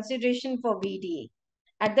of consideration for VDA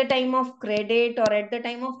at the time of credit or at the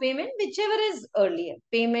time of payment, whichever is earlier.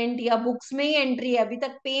 Payment या books में ही entry है, अभी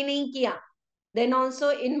तक pay नहीं किया. Then also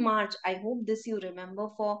in March, I hope this you remember,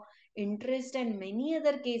 for interest and many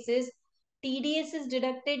other cases, TDS is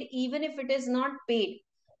deducted even if it is not paid.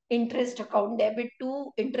 Interest account debit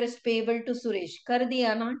to interest payable to Suresh. कर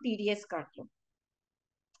दिया ना, TDS काट लो.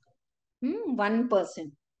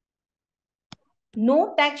 1%.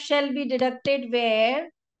 No tax shall be deducted where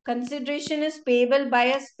consideration is payable by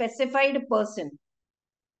a specified person.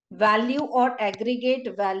 Value or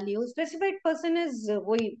aggregate value. Specified person is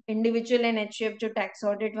वही individual and HUF जो tax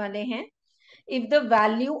audit वाले हैं. If the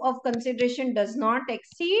value of consideration does not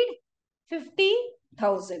exceed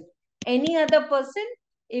 50,000. Any other person,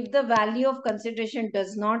 if the value of consideration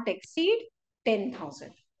does not exceed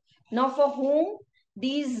 10,000. Now for whom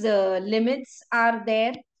these limits are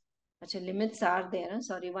there? Achha, limits are there.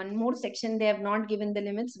 Sorry, one more section they have not given the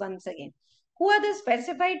limits once again. Who are the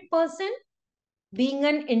specified person? Being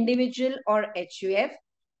an individual or HUF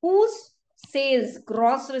whose sales,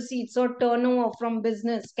 gross receipts or turnover from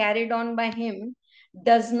business carried on by him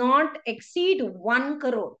does not exceed 1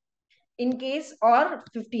 crore in case or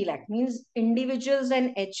 50 lakh. Means individuals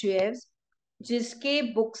and HUFs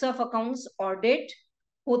जिसके books of accounts audit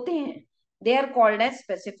होते हैं, they are called as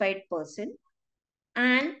specified person.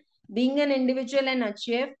 And being an individual and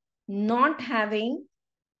HUF not having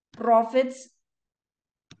profits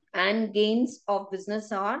and gains of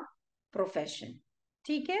business or profession.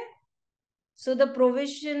 Okay? So the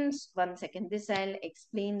provisions, one second, this I'll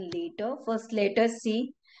explain later. First, let us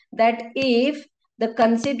see that if the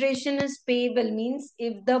consideration is payable, means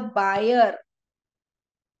if the buyer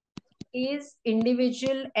is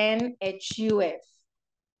individual and HUF,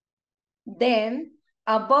 then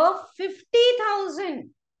above 50,000,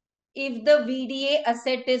 if the VDA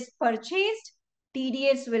asset is purchased,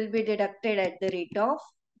 TDS will be deducted at the rate of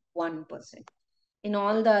 1%. In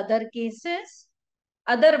all the other cases,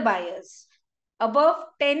 other buyers above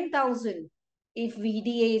 10,000, if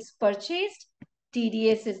VDA is purchased,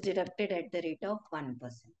 TDS is deducted at the rate of 1%.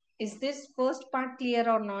 Is this first part clear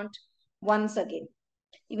or not? Once again,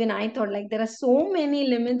 even I thought like there are so many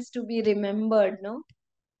limits to be remembered, no?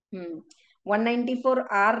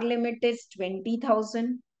 194R limit is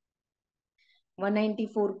 20,000.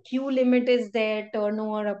 194Q limit is there,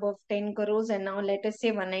 turnover above 10 crores, and now let us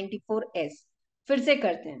say 194S. फिर से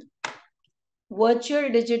करते हैं. Virtual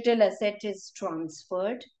digital asset is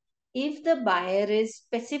transferred if the buyer is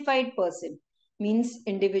specified person, means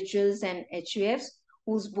individuals and HUFs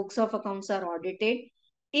whose books of accounts are audited.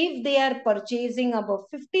 If they are purchasing above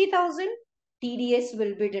 50,000, TDS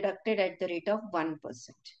will be deducted at the rate of 1%.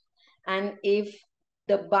 And if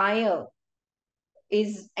the buyer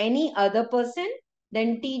is any other person,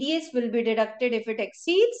 then TDS will be deducted if it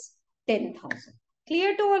exceeds 10,000.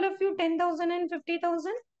 Clear to all of you, 10,000 and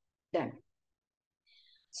 50,000? Done.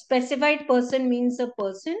 Specified person means a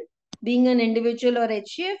person being an individual or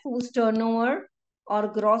HUF whose turnover or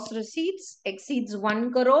gross receipts exceeds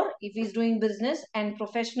 1 crore if he's doing business, and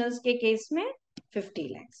professionals के case में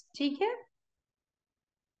 50 lakhs. ठीक है?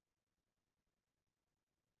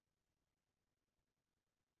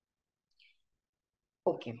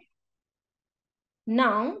 Okay.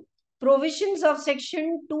 Now, provisions of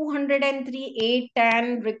section 203A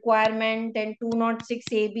TAN requirement and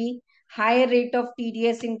 206AB higher rate of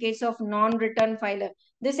TDS in case of non-return filer.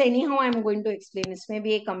 This anyhow I am going to explain. इसमें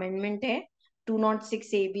भी एक amendment है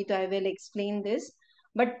 206AB, so I will explain this.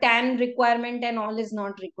 But TAN requirement and all is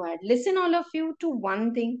not required. Listen all of you to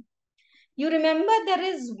one thing. You remember there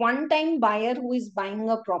is one-time buyer who is buying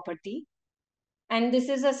a property, and this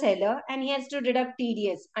is a seller, and he has to deduct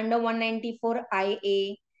TDS under 194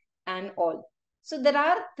 IA and all. So there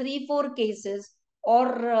are 3-4 cases,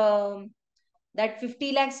 or that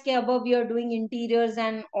 50 lakhs ke above you are doing interiors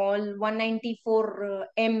and all 194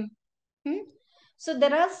 M. So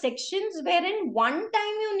there are sections wherein one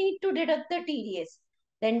time you need to deduct the TDS.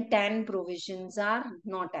 Then TAN provisions are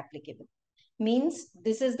not applicable. Means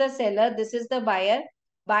this is the seller, this is the buyer.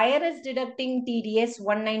 Buyer is deducting TDS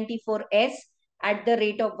 194S at the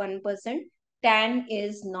rate of 1%. TAN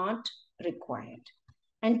is not required.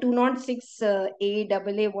 And 206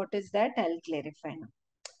 AA, what is that? I'll clarify now.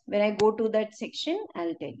 When I go to that section,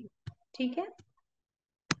 I'll tell you. Okay?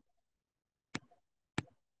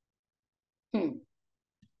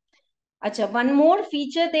 Acha, one more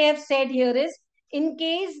feature they have said here is, in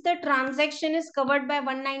case the transaction is covered by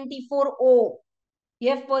 194O, you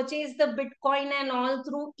have purchased the Bitcoin and all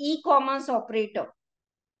through e-commerce operator,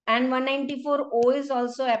 and 194O is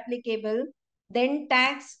also applicable, then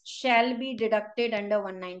tax shall be deducted under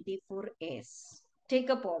 194S. Take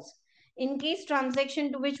a pause. In case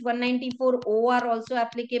transaction to which 194O are also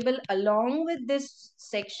applicable along with this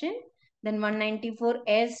section, then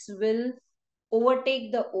 194S will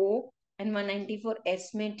overtake the O and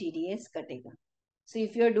 194S में TDS कटेगा. So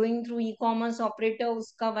if you are doing through e-commerce operator,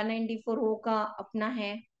 उसका 194O का अपना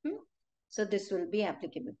है. So this will be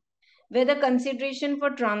applicable. Where the consideration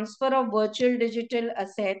for transfer of virtual digital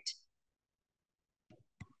asset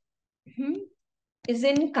is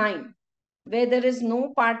in kind, where there is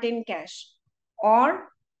no part in cash or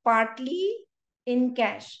partly in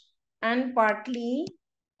cash and partly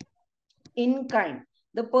in kind.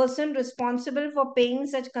 The person responsible for paying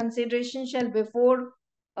such consideration shall before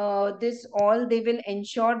this all, they will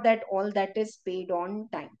ensure that all that is paid on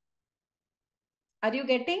time. Are you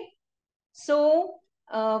getting? So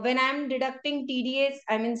when I'm deducting TDS,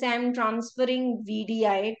 I mean, say I'm transferring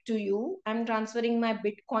VDI to you, I'm transferring my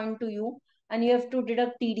Bitcoin to you, and you have to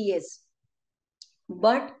deduct TDS.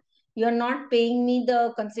 But you're not paying me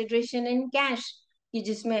the consideration in cash. कि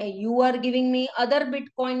जिसमें you are giving me other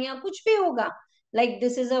Bitcoin या कुछ भी होगा. Like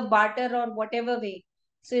this is a barter or whatever way.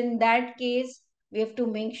 So in that case, we have to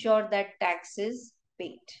make sure that tax is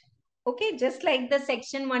paid. Okay, just like the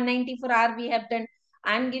section 194R we have done.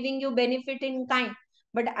 I'm giving you benefit in kind,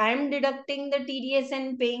 but I'm deducting the TDS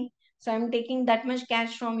and paying. So I'm taking that much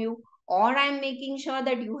cash from you, or I'm making sure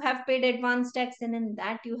that you have paid advance tax and in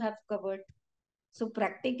that you have covered. So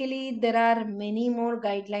practically there are many more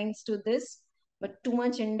guidelines to this, but too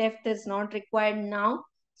much in-depth is not required now.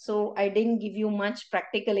 So I didn't give you much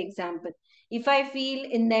practical example. If I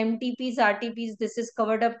feel in the MTPs, RTPs, this is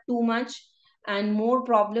covered up too much and more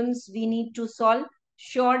problems we need to solve,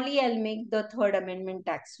 surely I'll make the third amendment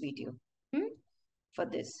tax video for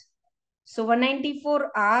this. So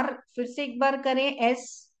 194R, फिर से एक बार करें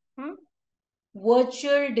S,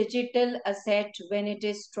 virtual digital asset when it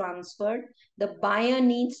is transferred, the buyer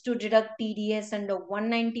needs to deduct TDS under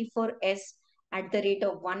 194S at the rate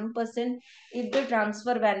of 1% if the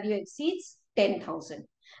transfer value exceeds 10,000.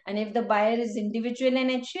 And if the buyer is individual and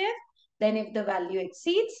HF, then if the value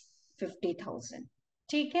exceeds 50,000.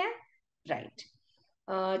 ठीक है?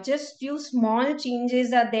 Right. Just few small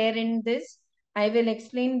changes are there in this. I will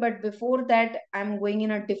explain, but before that, I'm going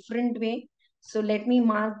in a different way. So let me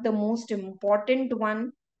mark the most important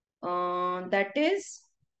one. That is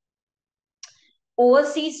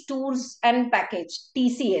overseas tours and package,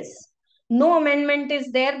 TCS. No amendment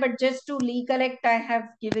is there, but just to recollect, I have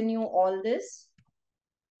given you all this.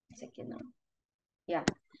 Second now. Yeah,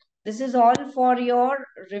 this is all for your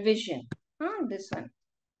revision. This one.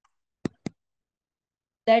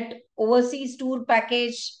 That overseas tour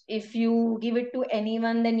package, if you give it to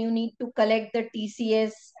anyone, then you need to collect the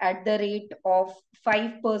TCS at the rate of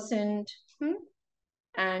 5%.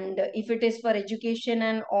 And if it is for education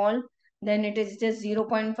and all, then it is just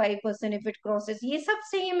 0.5% if it crosses. Ye sab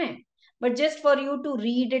same hai. But just for you to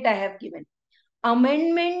read it, I have given.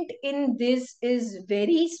 Amendment in this is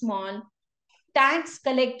very small. Tax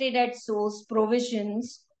collected at source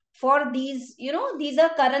provisions for these, these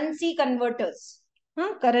are currency converters.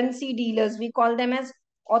 Currency dealers, we call them as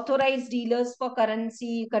authorized dealers for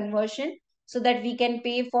currency conversion, so that we can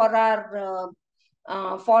pay for our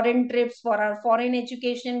foreign trips, for our foreign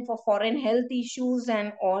education, for foreign health issues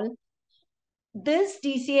and all. This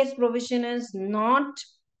TCS provision is not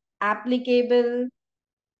applicable,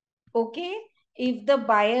 okay, if the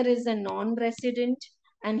buyer is a non-resident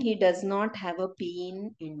and he does not have a P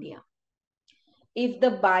in India. If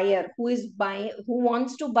the buyer who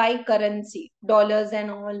wants to buy currency, dollars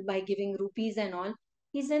and all, by giving rupees and all,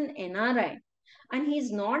 he's an NRI and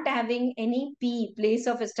he's not having any P, place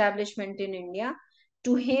of establishment in India,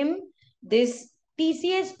 to him this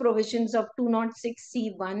TCS provisions of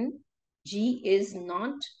 206C1G is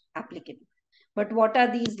not applicable. But what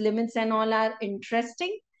are these limits and all are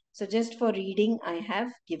interesting. So just for reading, I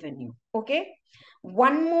have given you. Okay.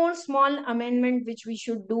 One more small amendment which we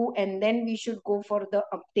should do, and then we should go for the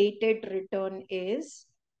updated return, is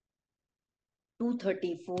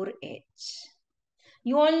 234H.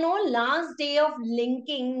 You all know last day of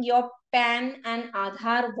linking your PAN and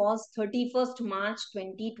Aadhaar was 31st March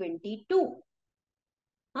 2022.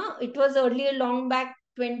 It was earlier long back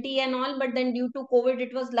 20 and all, but then due to COVID,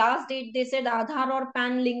 it was last date. They said Aadhaar or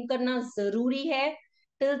PAN link karna zaruri hai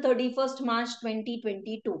till 31st March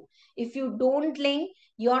 2022. If you don't link,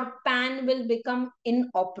 your PAN will become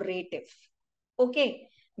inoperative. Okay.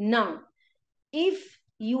 Now, if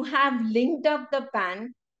you have linked up the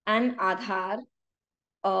PAN and Aadhaar,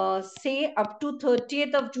 say up to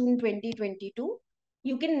 30th of June 2022,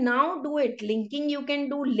 you can now do it. Linking you can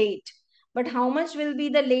do late. But how much will be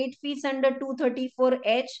the late fees under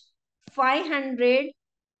 234H? 500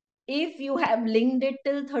 if you have linked it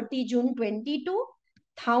till 30 June 22,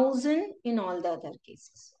 1000 in all the other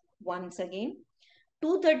cases. Once again,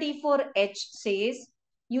 234H says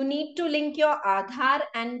you need to link your Aadhaar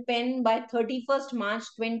and PAN by 31st March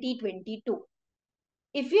 2022.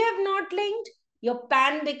 If you have not linked, your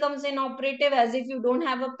PAN becomes inoperative as if you don't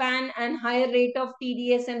have a PAN, and higher rate of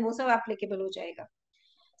TDS and वो सब applicable हो जाएगा.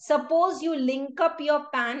 Suppose you link up your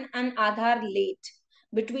PAN and Aadhaar late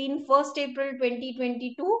between 1st April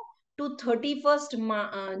 2022 to 30th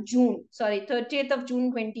of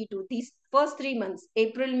June 22, these first 3 months,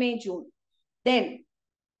 April, May, June, then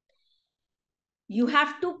you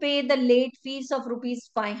have to pay the late fees of rupees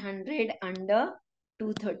 500 under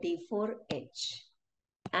 234H.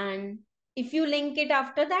 And if you link it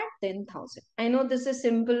after that, then 1000. I know this is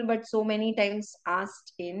simple, but so many times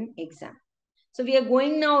asked in exam. So we are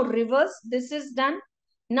going now reverse. This is done.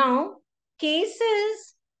 Now,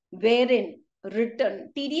 cases wherein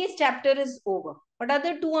written TDS chapter is over. What are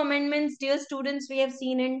the two amendments, dear students, we have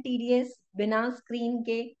seen in TDS? Bina screen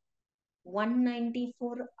ke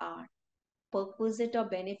 194R. Perquisite or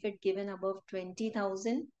benefit given above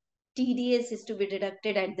 20,000. TDS is to be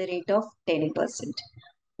deducted at the rate of 10%.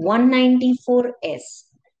 194S.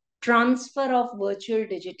 Transfer of virtual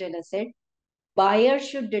digital asset. Buyer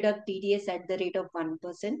should deduct TDS at the rate of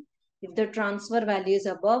 1% if the transfer value is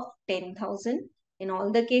above 10,000 in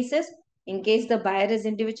all the cases. In case the buyer is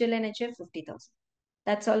individual and HF, 50,000.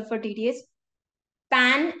 That's all for TDS.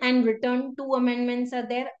 PAN and return, two amendments are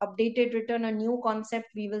there. Updated return, a new concept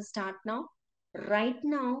we will start now. Right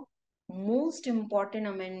now, most important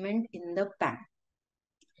amendment in the PAN.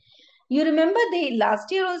 You remember last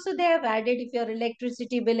year also they have added if your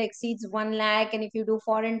electricity bill exceeds 1 lakh and if you do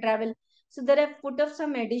foreign travel. So there have put up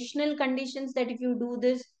some additional conditions that if you do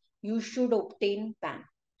this, you should obtain PAN.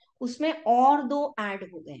 Usme और दो add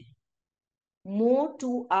हो गए. More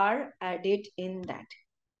two are added in that.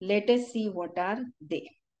 Let us see what are they.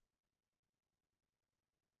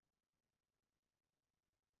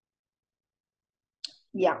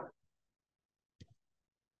 Yeah.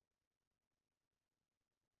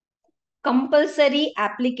 Compulsory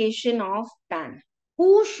application of PAN.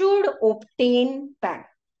 Who should obtain PAN?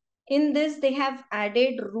 In this, they have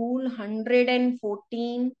added rule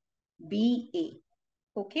 114BA.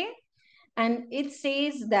 Okay. And it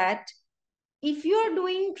says that if you are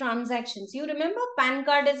doing transactions, you remember PAN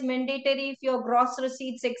card is mandatory if your gross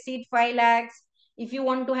receipts exceed 5 lakhs. If you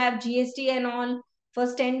want to have GST and all,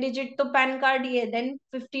 first 10 digit to PAN card, then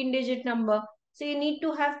 15 digit number. So you need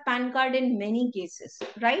to have PAN card in many cases,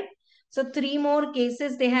 right? So 3 more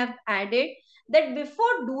cases they have added that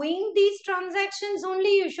before doing these transactions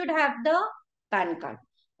only you should have the PAN card.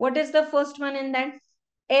 What is the first one in that?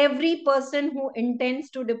 Every person who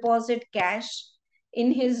intends to deposit cash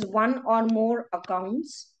in his one or more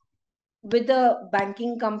accounts with a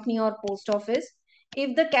banking company or post office,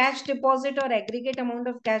 if the cash deposit or aggregate amount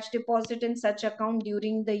of cash deposit in such account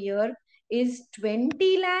during the year is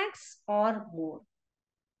 20 lakhs or more,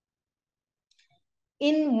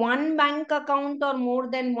 in one bank account or more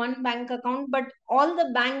than one bank account, but all the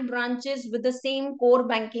bank branches with the same core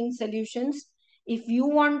banking solutions, if you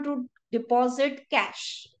want to deposit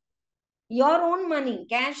cash, your own money,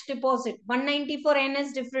 cash deposit, 194N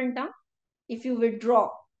is different. Huh? If you withdraw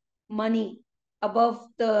money above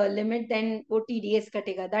the limit, then TDS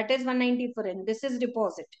katega. That is 194N. This is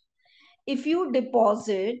deposit. If you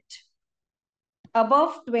deposit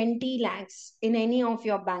above 20 lakhs in any of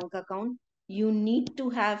your bank account, you need to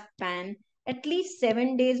have PAN at least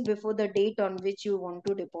 7 days before the date on which you want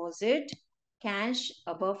to deposit cash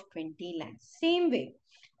above 20 lakhs. Same way,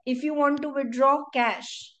 if you want to withdraw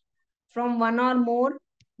cash from one or more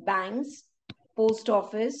banks, post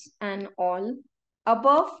office and all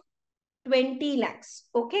above 20 lakhs,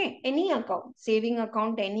 okay, any account, saving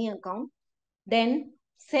account, any account, then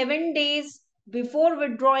 7 days before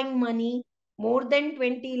withdrawing money more than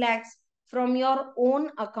 20 lakhs from your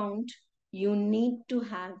own account, you need to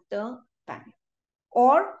have the PAN.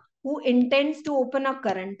 Or who intends to open a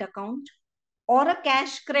current account or a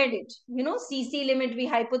cash credit, CC limit, we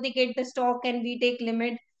hypothecate the stock and we take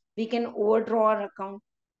limit, we can overdraw our account.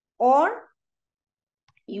 Or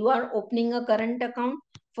you are opening a current account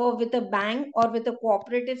with a bank or with a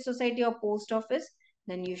cooperative society or post office,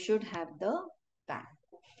 then you should have the PAN.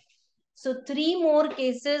 So 3 more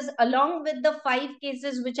cases along with the 5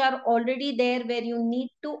 cases which are already there where you need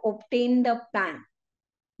to obtain the PAN.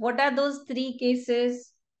 What are those 3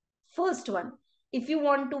 cases? First one, if you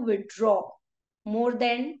want to withdraw more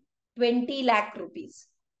than 20 lakh rupees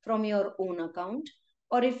from your own account,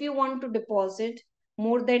 or if you want to deposit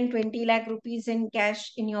more than 20 lakh rupees in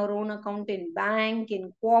cash in your own account in bank,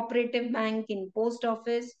 in cooperative bank, in post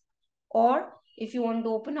office, or if you want to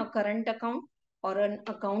open a current account or an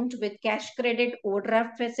account with cash credit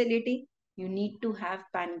overdraft facility, you need to have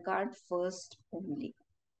PAN card first only.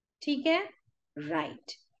 ठीक है?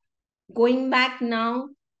 Right. Going back now,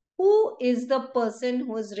 who is the person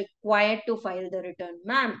who is required to file the return?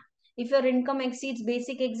 Ma'am, if your income exceeds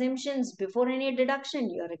basic exemptions before any deduction,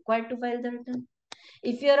 you are required to file the return.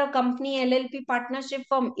 If you're a company, LLP, partnership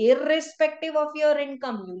firm, irrespective of your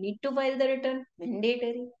income, you need to file the return.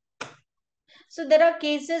 Mandatory. So there are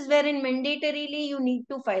cases wherein mandatorily you need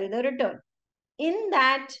to file the return. In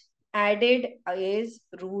that, added is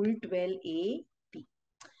Rule 12A.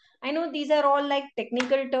 I know these are all like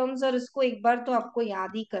technical terms और इसको एक बार तो आपको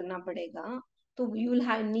याद ही करना पड़ेगा. So you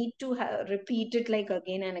will need to repeat it like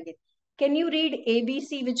again and again. Can you read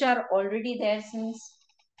ABC which are already there since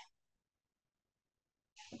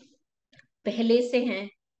पहले से हैं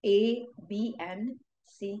A, B and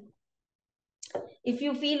C? If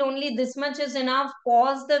you feel only this much is enough,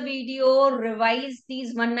 pause the video, revise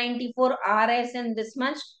these 194 RS and this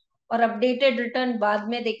much और updated return बाद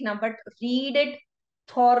में देखना, but read it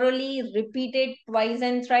thoroughly, repeat it twice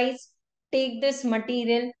and thrice, take this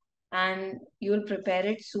material and you will prepare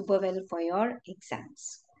it super well for your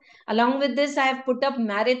exams. Along with this, I have put up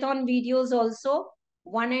marathon videos also,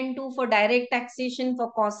 1 and 2 for direct taxation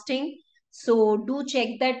for costing. So do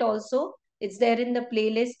check that also. It's there in the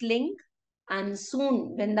playlist link. And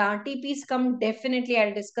soon, when the RTPs come, definitely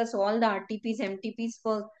I'll discuss all the RTPs, MTPs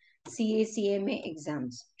for CA, CMA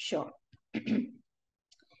exams. Sure.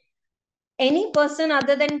 Any person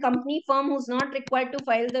other than company firm who's not required to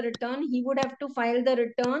file the return, he would have to file the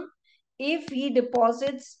return if he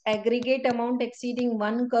deposits aggregate amount exceeding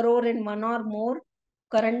 1 crore in one or more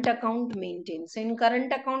current account maintained. So in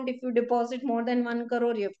current account, if you deposit more than 1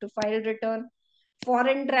 crore, you have to file return.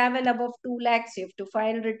 Foreign travel above 2 lakhs, you have to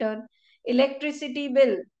file return. Electricity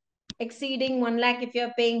bill exceeding 1 lakh, if you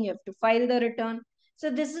are paying, you have to file the return. So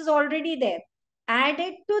this is already there.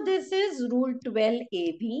 Added to this is Rule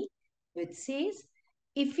 12AB, which says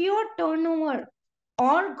if your turnover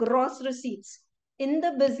or gross receipts in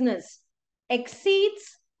the business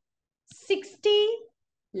exceeds 60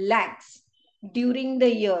 lakhs during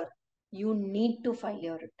the year, you need to file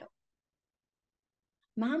your return.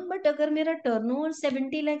 Ma'am but अगर मेरा turnover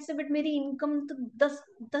 70 lakh से but मेरी income तो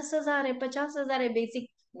 10,000 है 50,000 है basic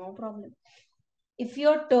no problem if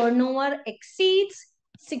your turnover exceeds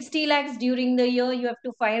 60 lakhs during the year you have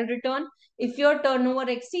to file return. If your turnover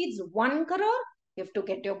exceeds 1 crore you have to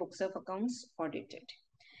get your books of accounts audited.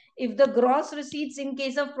 If the gross receipts in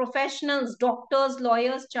case of professionals, doctors,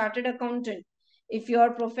 lawyers, chartered accountant, if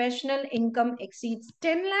your professional income exceeds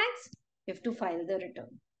 10 lakhs you have to file the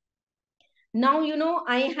return. Now, you know,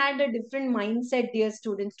 I had a different mindset, dear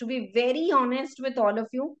students. To be very honest with all of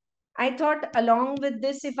you, I thought along with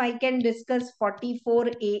this, if I can discuss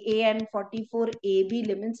 44AA and 44AB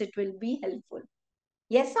limits, it will be helpful.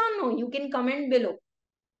 Yes or no? You can comment below.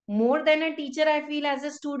 More than a teacher, I feel as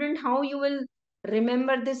a student, how you will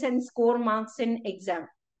remember this and score marks in exam.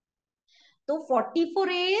 So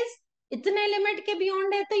 44A is, itne limit ke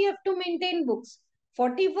beyond hai, you have to maintain books.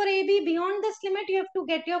 44AB, beyond this limit, you have to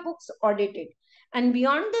get your books audited. And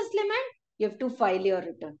beyond this limit, you have to file your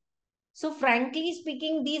return. So frankly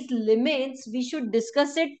speaking, these limits, we should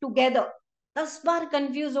discuss it together. 10 bar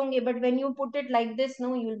confuse होंगे, but when you put it like this,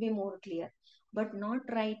 no, you will be more clear. But not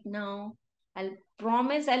right now. I'll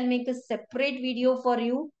promise I'll make a separate video for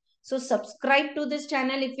you. So subscribe to this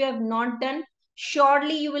channel if you have not done.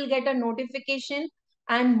 Surely you will get a notification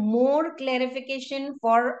and more clarification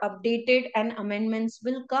for updated and amendments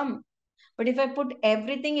will come. But if I put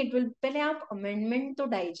everything, it will पहले आप amendment तो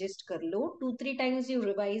digest कर लो, 2-3 times you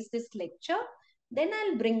revise this lecture, then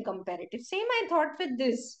I'll bring comparative. Same I thought with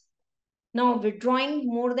this. Now withdrawing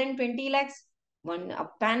more than 20 lakhs, अब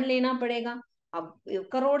PAN लेना पड़ेगा. अब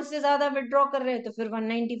करोड़ से ज्यादा withdraw कर रहे हैं तो फिर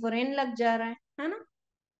 194N लग जा रहा है ना?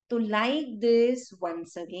 तो like this,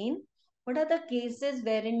 once again, what are the cases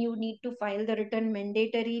wherein you need to file the return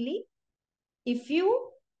mandatorily? If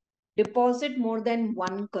you deposit more than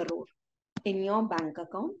 1 crore in your bank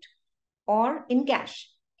account or in cash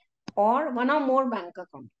or one or more bank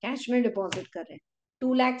account, cash में deposit कर रहे हैं,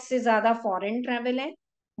 2 lakh से ज़्यादा foreign travel है,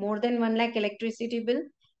 more than 1 lakh electricity bill.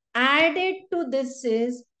 Added to this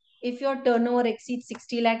is if your turnover exceeds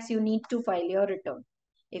 60 lakhs, you need to file your return.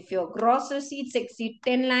 If your gross receipts exceed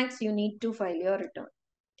 10 lakhs, you need to file your return.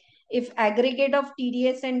 If aggregate of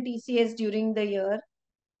TDS and TCS during the year,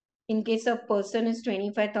 in case of person is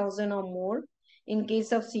 25,000 or more, In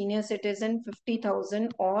case of senior citizen,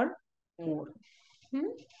 50,000 or more.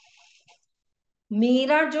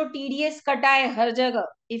 मेरा जो TDS कटा है हर जगह,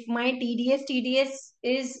 if my TDS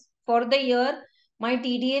is for the year, my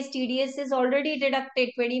TDS is already deducted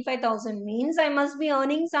 25,000, means I must be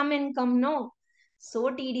earning some income, no? So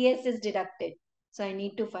TDS is deducted, so I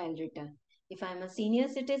need to file return. If I'm a senior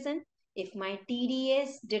citizen, if my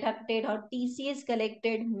TDS deducted or TCS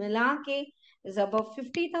collected मिला के is above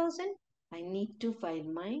 50,000, I need to file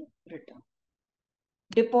my return.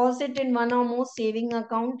 Deposit in one or more saving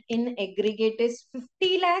account in aggregate is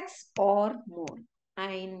 50 lakhs or more.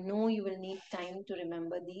 I know you will need time to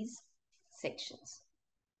remember these sections.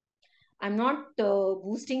 I'm not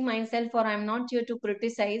boosting myself, or I'm not here to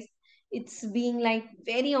criticize. It's being like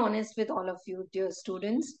very honest with all of you, dear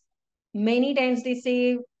students. Many times they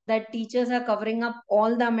say that teachers are covering up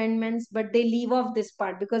all the amendments, but they leave off this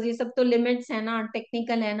part because ये सब तो limits है ना,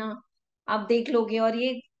 technical है ना, आप देख लोगे. और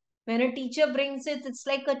ये when a teacher brings it, it's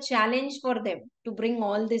like a challenge for them to bring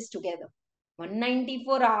all this together.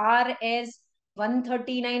 194 RS,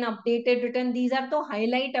 139 updated written, these are the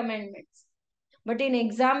highlight amendments. But in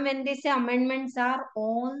exam, when they say amendments are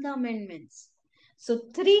all the amendments. So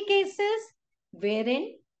 3 cases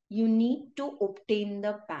wherein you need to obtain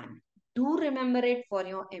the PAN. Do remember it for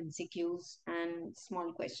your MCQs and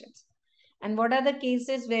small questions. And what are the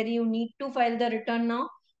cases where you need to file the return now?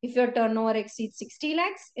 If your turnover exceeds 60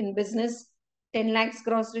 lakhs, in business 10 lakhs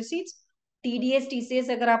gross receipts, TDS TCS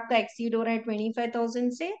अगर आपका exceed हो रहा है 25,000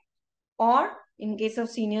 से, or in case of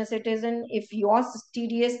senior citizen, if your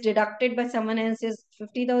TDS deducted by someone else is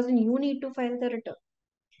 50,000, you need to file the return.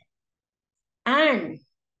 And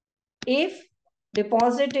if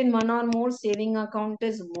deposit in one or more saving account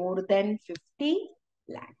is more than 50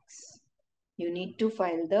 lakhs, you need to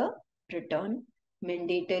file the return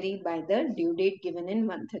mandatory by the due date given in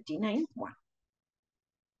 139(1).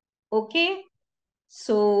 Okay.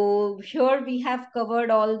 So here we have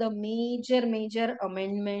covered all the major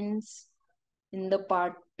amendments in the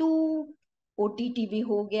part 2. OTT भी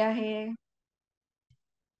हो गया है.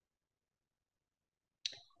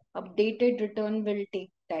 Updated return will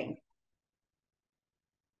take time.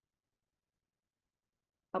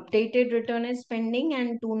 Updated return is pending,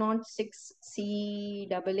 and 206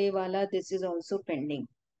 CAA wala, this is also pending.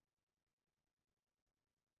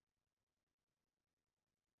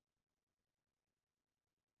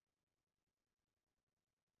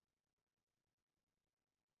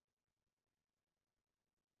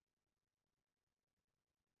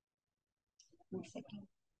 One second.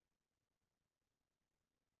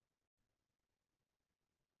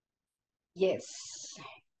 Yes.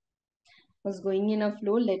 Was going in a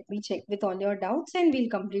flow. Let me check with all your doubts and we'll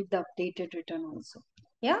complete the updated return also.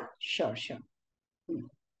 Yeah, sure.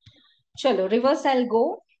 Chalo, reverse I'll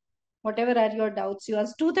go. Whatever are your doubts,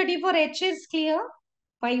 yours. 234H is clear.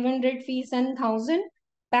 500 fees and 1000.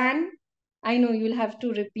 PAN, I know you'll have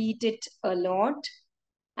to repeat it a lot.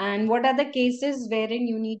 And what are the cases wherein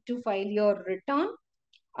you need to file your return?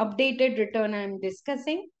 Updated return I am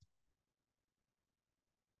discussing.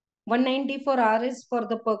 194R is for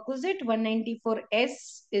the perquisite.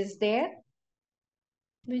 194S is there.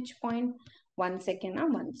 Which point? 1 second,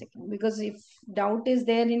 1 second. Because if doubt is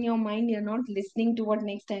there in your mind, you're not listening to what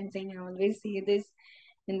next I'm saying. I always say this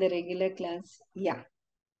in the regular class. Yeah.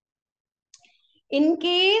 In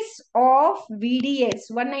case of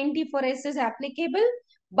VDS, 194S is applicable.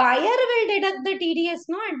 Buyer will deduct the TDS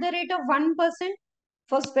at the rate of 1%.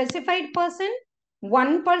 For specified person,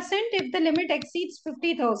 1% if the limit exceeds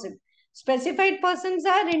 50,000. Specified persons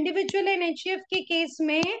are individual and HF के case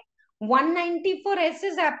में 194S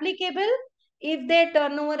is applicable if their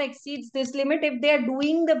turnover exceeds this limit, if they are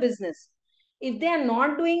doing the business. If they are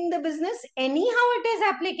not doing the business, anyhow it is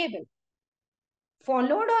applicable.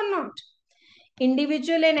 Followed or not?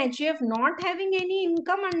 Individual and HF not having any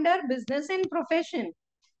income under business and profession.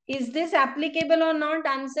 Is this applicable or not?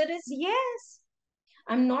 Answer is yes.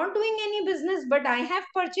 I'm not doing any business, but I have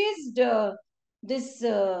purchased this,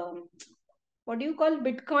 what do you call,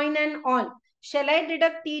 Bitcoin and all. Shall I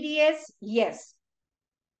deduct TDS? Yes.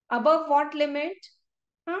 Above what limit?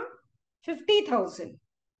 50,000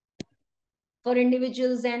 for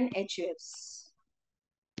individuals and HFs.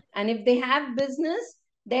 And if they have business,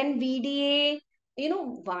 then VDA,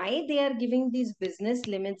 why they are giving these business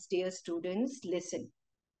limits, dear students? Listen.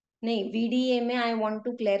 नहीं, VDA में I want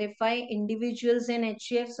to clarify individuals and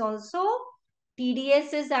HFs also.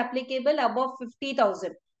 TDS is applicable above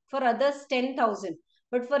 50,000. For others, 10,000.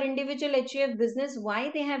 But for individual HF business,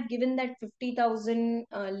 why they have given that 50,000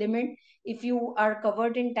 limit if you are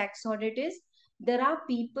covered in tax audit is There are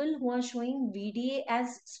people who are showing VDA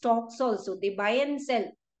as stocks also. They buy and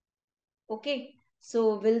sell. Okay.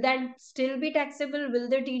 So will that still be taxable? Will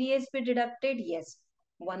the TDS be deducted? Yes.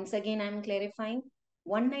 Once again, I'm clarifying.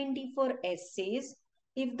 194S says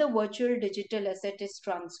if the virtual digital asset is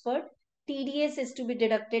transferred, TDS is to be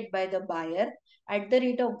deducted by the buyer at the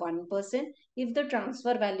rate of 1% if the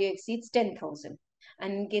transfer value exceeds 10,000.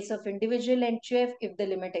 And in case of individual NHF, if the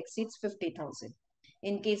limit exceeds 50,000.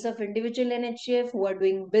 In case of individual NHF who are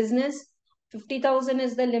doing business, 50,000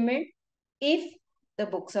 is the limit if the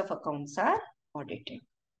books of accounts are audited.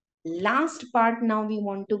 Last part now we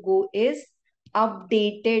want to go is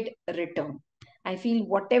updated return. I feel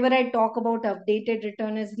whatever I talk about updated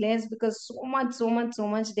return is less because so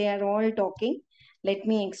much they are all talking. Let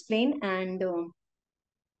me explain and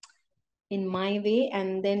in my way,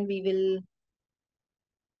 and then we will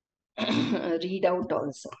read out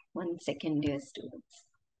also. 1 second, dear students.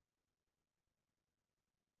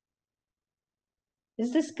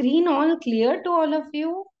 Is the screen all clear to all of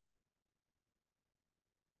you?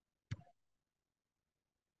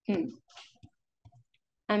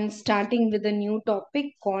 I'm starting with a new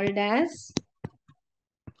topic called as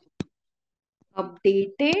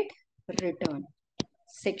updated return.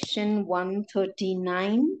 Section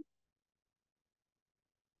 139.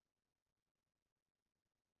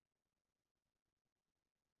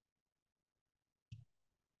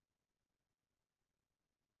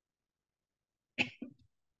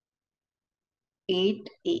 Eight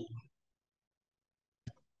A.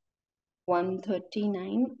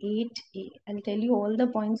 139 8A. I'll tell you all the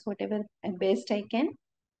points, whatever best I can,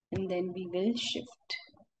 and then we will shift.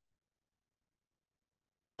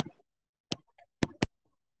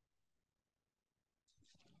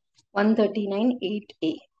 139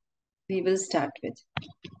 8A. We will start with.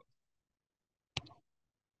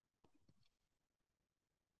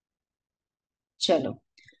 Chalo.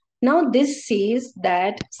 Now this says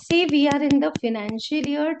that, say we are in the financial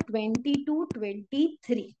year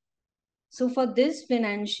 22-23. So for this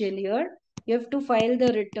financial year, you have to file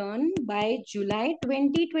the return by July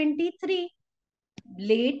 2023.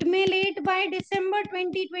 Late may late by December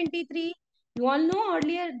 2023. You all know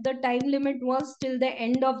earlier the time limit was till the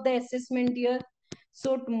end of the assessment year.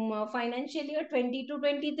 So financial year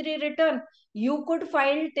 22-23 return, you could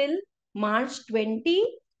file till March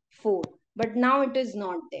 24. But now it is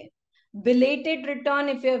not there. Belated return,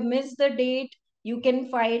 if you have missed the date, you can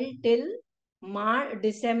file till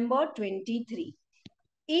December 23.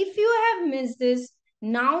 If you have missed this,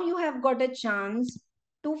 now you have got a chance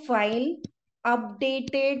to file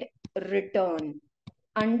updated return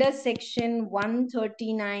under section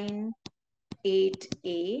 139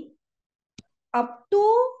 8A up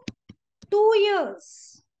to 2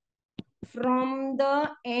 years from the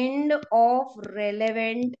end of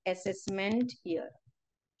relevant assessment year.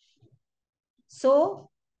 So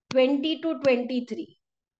 20-23.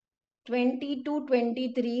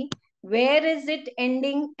 20-23. Where is it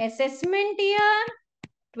ending? Assessment year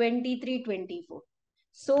 23-24.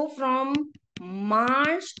 So from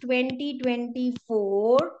March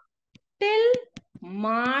 2024 till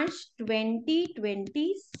March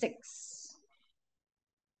 2026.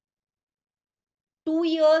 2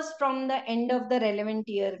 years from the end of the relevant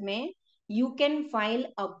year mein, you can file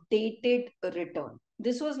updated return.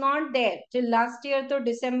 This was not there till last year, to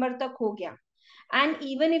December tak ho gaya. And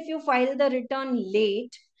even if you file the return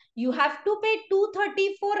late, you have to pay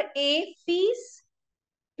 234A fees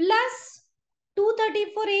plus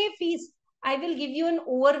 234A fees. I will give you an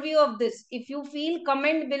overview of this. If you feel,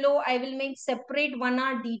 comment below. I will make separate 1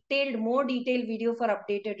 hour more detailed video for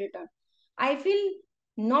updated return. I feel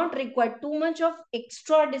not required. Too much of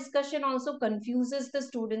extra discussion also confuses the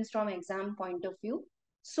students from exam point of view.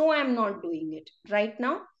 So I am not doing it right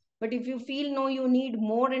now. But if you feel no, you need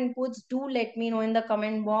more inputs, do let me know in the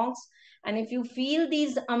comment box. And if you feel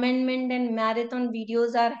these amendment and marathon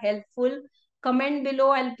videos are helpful, comment below.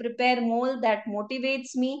 I'll prepare more that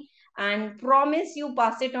motivates me, and promise you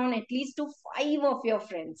pass it on at least to 5 of your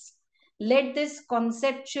friends. Let this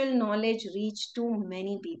conceptual knowledge reach to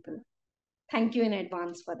many people. Thank you in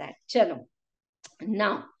advance for that. Chalo.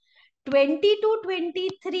 Now,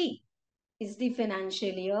 22-23 is the financial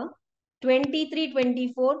year.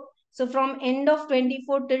 23-24. So from end of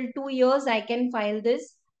 24 till 2 years, I can file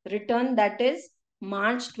this return, that is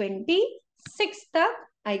March 26th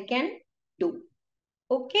I can do.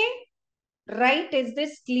 Okay. Right. Is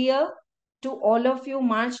this clear to all of you?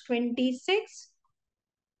 March 26.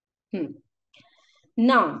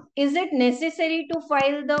 Now, is it necessary to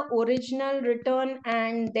file the original return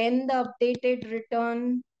and then the updated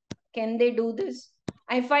return? Can they do this?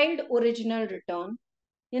 I filed original return.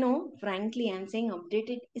 frankly, I'm saying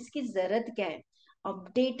updated. इसकी जरूरत क्या है?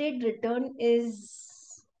 Updated return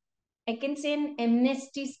is, I can say, an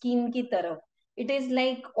amnesty scheme की तरह. It is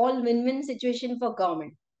like all win-win situation for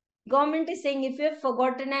government. Government is saying if you have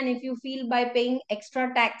forgotten and if you feel by paying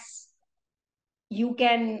extra tax, you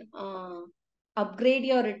can upgrade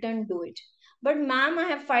your return, do it. But ma'am, I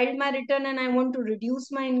have filed my return and I want to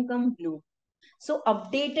reduce my income. No. So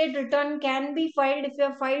updated return can be filed if you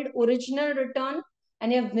have filed original return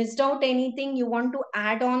and you have missed out anything, you want to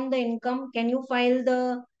add on the income. Can you file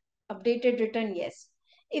the updated return? Yes.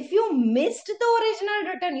 If you missed the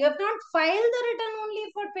original return, you have not filed the return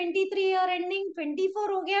only for 23 year ending, 24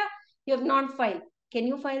 ho gaya, you have not filed. Can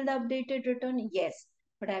you file the updated return? Yes,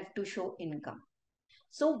 but I have to show income.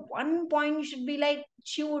 So one point should be like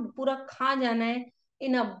chewed, pura kha jana hai.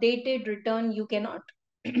 In updated return, you cannot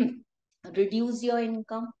reduce your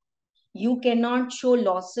income. You cannot show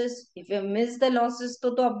losses. If you miss the losses,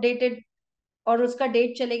 तो updated और उसका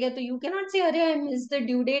date चलेगा, तो you cannot say, अरे I missed the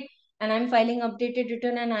due date and I'm filing updated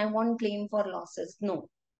return and I want claim for losses. No.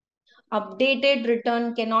 Updated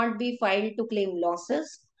return cannot be filed to claim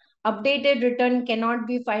losses. Updated return cannot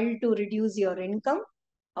be filed to reduce your income.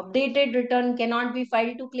 Updated return cannot be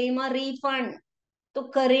filed to claim a refund. तो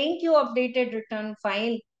करें क्यों updated return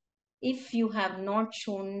file? If you have not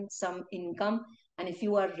shown some income and if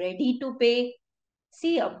you are ready to pay,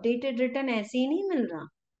 see, updated return ऐसे ही नहीं मिल रहा.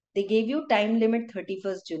 They gave you time limit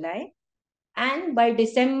 31st July and by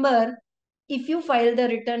December, if you file the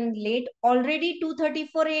return late, already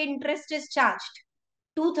 234A interest is charged.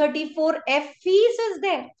 234F fees is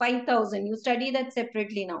there, 5,000. You study that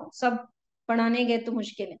separately now. सब पढ़ाने गए तो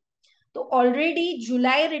मुश्किल है. So already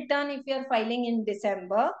July return, if you are filing in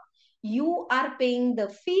December, you are paying the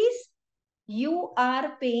fees, you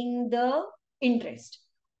are paying the interest.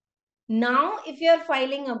 Now, if you are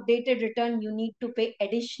filing updated return, you need to pay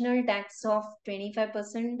additional tax of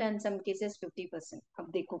 25% and some cases 50%.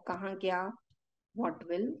 अब देखो कहाँ क्या, what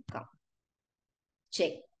will come.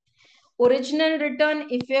 Check. Original return,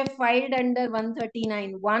 if you have filed under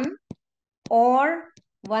 139.1 or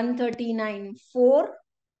 139.4,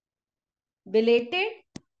 belated,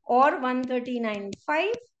 or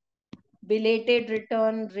 139.5, belated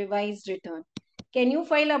return, revised return. Can you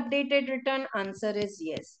file updated return? Answer is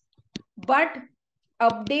yes. But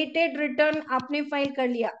updated return आपने file कर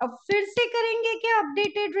लिया, अब फिर से करेंगे क्या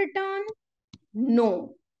updated return?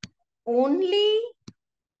 No, only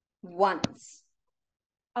once.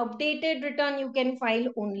 Updated return you can file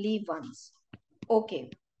only once. Okay.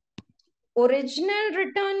 Original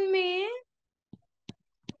return में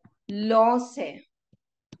loss है,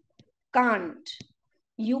 can't,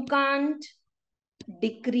 you can't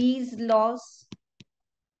decrease loss,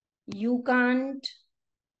 you can't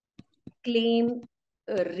claim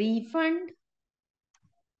a refund.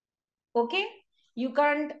 Okay, you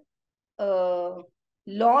can't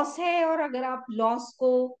loss है और अगर आप लॉस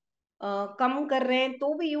को कम कर रहे हैं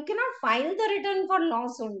तो भी you cannot file the return for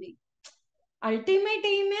loss only. Ultimate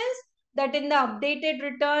aim is that in the updated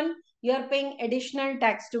return you are paying additional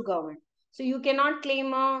tax to government, so you cannot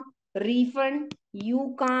claim a refund,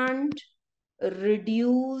 you can't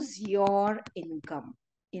reduce your income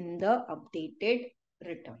in the updated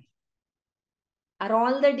return. Are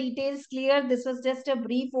all the details clear? This was just a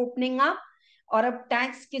brief opening up. और अब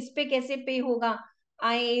tax किस पे कैसे पे होगा?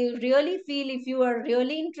 I really feel if you are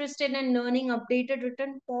really interested in learning updated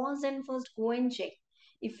return, pause and first go and check.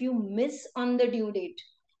 If you miss on the due date,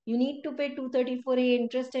 you need to pay 234A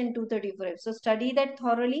interest and 234F. So study that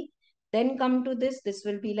thoroughly, then come to this. This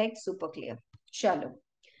will be like super clear. Chalo.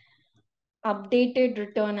 Updated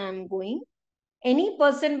return I am going. Any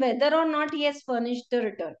person, whether or not he has furnished the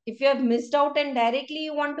return, if you have missed out and directly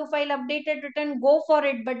you want to file updated return, go for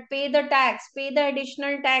it, but pay the tax, pay the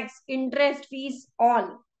additional tax, interest, fees,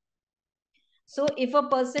 all. So if a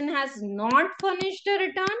person has not furnished a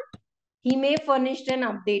return, he may furnish an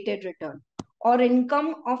updated return or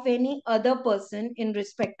income of any other person in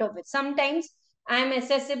respect of it. Sometimes I am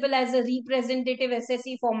accessible as a representative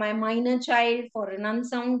assessee for my minor child, for an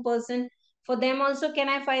unsound person. For them also, can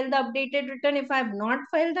I file the updated return if I have not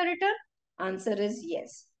filed the return? Answer is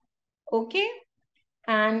yes. Okay.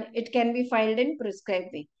 And it can be filed in prescribed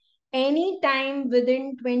way. Any time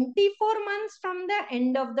within 24 months from the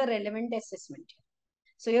end of the relevant assessment.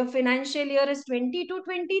 So your financial year is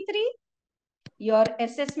 22-23. Your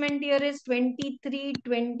assessment year is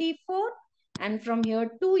 23-24. And from here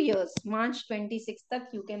 2 years, March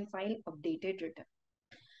 26th, you can file updated return.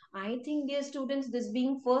 I think, dear students, this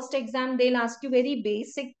being first exam, they'll ask you very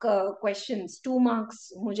basic questions, 2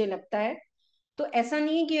 marks, मुझे लगता है. तो ऐसा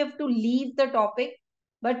नहीं है कि you have to leave the topic.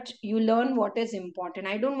 but you learn what is important.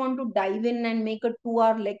 I don't want to dive in and make a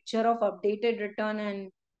 2-hour lecture of updated return,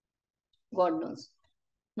 and God knows,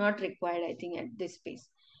 not required, I think, at this pace.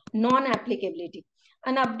 Non-applicability.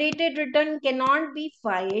 An updated return cannot be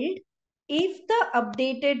filed if the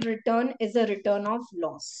updated return is a return of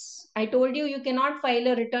loss. I told you, you cannot file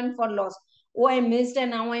a return for loss. Oh, I missed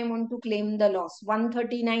and now I want to claim the loss.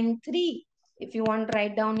 139.3. If you want,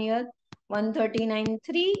 write down here.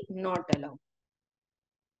 139.3, not allowed.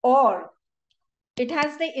 Or it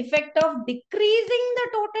has the effect of decreasing the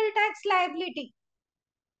total tax liability.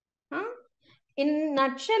 Huh? In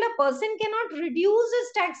nutshell, a person cannot reduce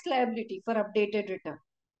his tax liability for updated return,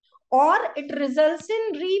 or it results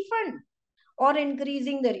in refund or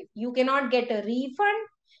increasing the you cannot get a refund,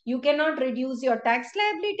 you cannot reduce your tax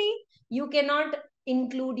liability, you cannot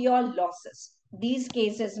include your losses. These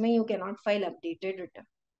cases mein you cannot file updated return.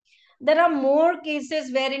 There are more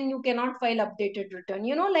cases wherein you cannot file updated return.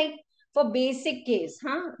 Like for basic case,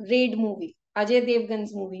 Raid movie, Ajay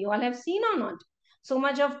Devgan's movie, you all have seen or not? So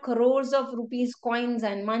much of crores of rupees, coins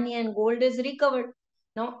and money and gold is recovered.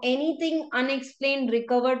 Now, anything unexplained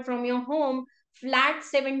recovered from your home, flat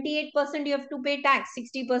 78% you have to pay tax,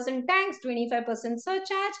 60% tax, 25%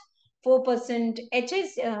 surcharge, 4%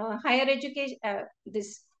 HS, higher education,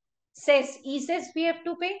 this cess, e-cess we have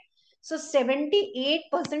to pay. So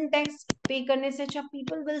 78% tax pay करने से अच्छा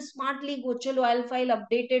people will smartly go, चलो I'll file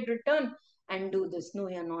updated return and do this. No,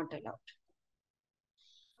 you're not allowed.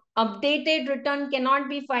 Updated return cannot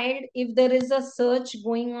be filed if there is a search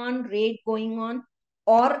going on, raid going on,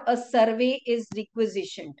 or a survey is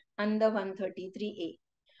requisitioned under 133A,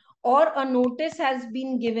 or a notice has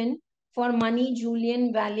been given for money,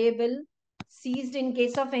 Julian, valuable seized in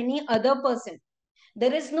case of any other person.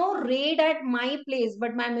 There is no raid at my place,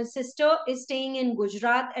 but my sister is staying in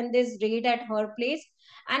Gujarat and there's raid at her place.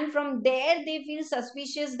 And from there, they feel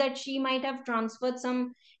suspicious that she might have transferred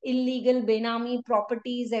some illegal Benami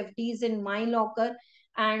properties, FDs in my locker.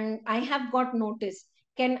 And I have got notice.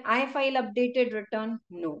 Can I file updated return?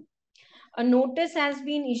 No. A notice has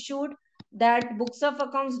been issued that books of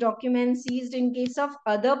accounts documents seized in case of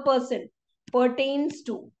other person pertains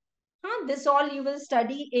to. This all you will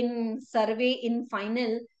study in survey in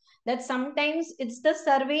final, that sometimes it's the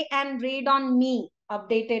survey and raid on me.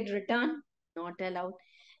 Updated return, not allowed.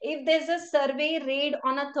 If there's a survey raid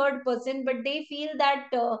on a third person, but they feel that,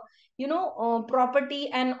 property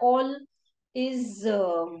and all is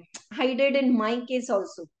hidden in my case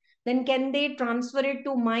also, then can they transfer it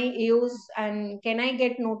to my AOs and can I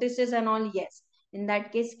get notices and all? Yes. In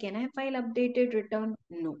that case, can I file updated return?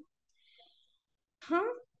 No.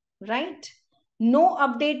 Right? No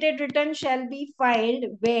updated return shall be filed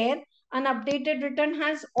where an updated return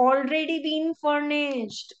has already been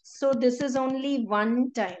furnished. So this is only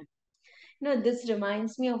one time. This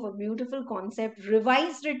reminds me of a beautiful concept.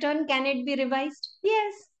 Revised return, can it be revised?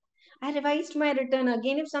 Yes. I revised my return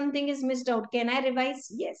again. If something is missed out, can I revise?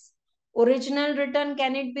 Yes. Original return,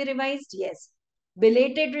 can it be revised? Yes.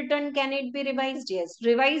 Belated return, can it be revised? Yes.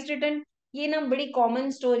 Revised return, ये ना बड़ी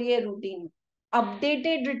common story है routine.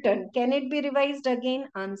 Updated return, can it be revised again?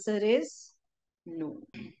 Answer is no.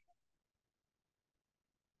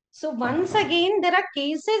 So once again, there are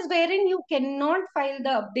cases wherein you cannot file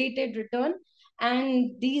the updated return,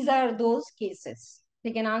 and these are those cases.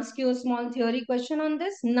 They can ask you a small theory question on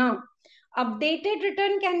this. Now, updated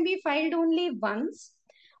return can be filed only once.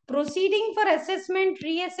 Proceeding for assessment,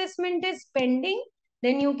 reassessment is pending,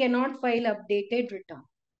 then you cannot file updated return.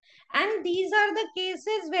 And these are the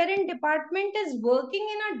cases wherein department is working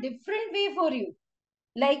in a different way for you.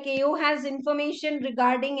 Like AO has information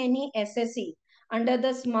regarding any SSE under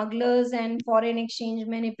the Smugglers and Foreign Exchange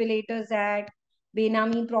Manipulators Act,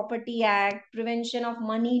 Benami Property Act, Prevention of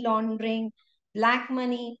Money Laundering, Black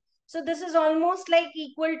Money. So this is almost like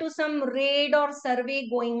equal to some raid or survey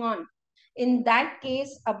going on. In that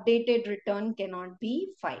case, updated return cannot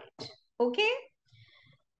be filed. Okay?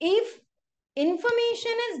 If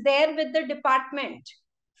information is there with the department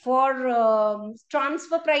for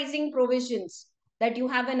transfer pricing provisions, that you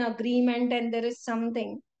have an agreement and there is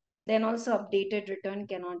something, then also updated return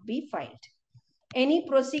cannot be filed. Any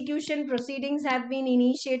prosecution proceedings have been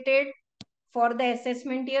initiated for the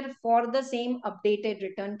assessment year, for the same, updated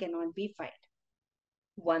return cannot be filed.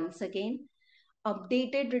 Once again,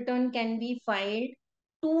 updated return can be filed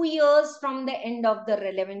 2 years from the end of the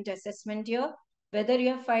relevant assessment year. Whether you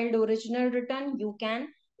have filed original return, you can.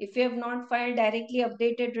 If you have not filed directly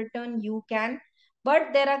updated return, you can. But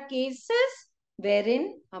there are cases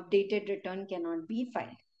wherein updated return cannot be filed.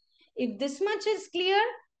 If this much is clear,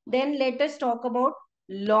 then let us talk about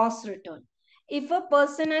loss return. If a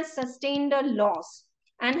person has sustained a loss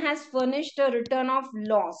and has furnished a return of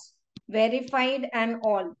loss, verified and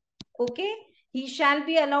all. Okay, he shall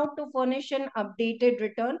be allowed to furnish an updated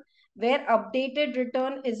return, where updated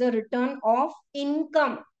return is a return of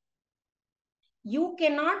income. You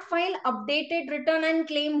cannot file updated return and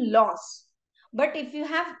claim loss. But if you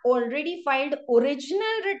have already filed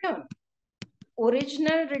original return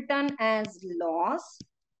as loss,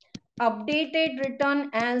 updated return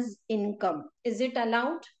as income, is it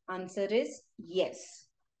allowed? Answer is yes.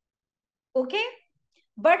 Okay.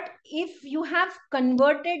 But if you have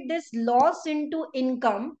converted this loss into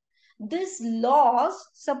income, this loss,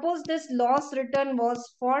 suppose this loss return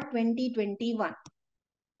was for 2021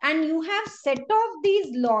 and you have set off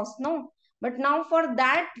these loss, no? But now for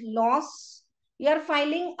that loss, you are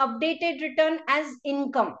filing updated return as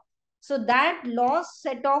income. So that loss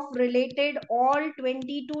set off related all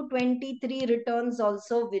 22-23 returns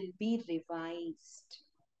also will be revised.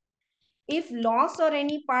 If loss or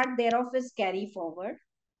any part thereof is carry forward,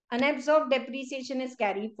 unabsorbed depreciation is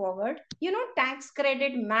carried forward, tax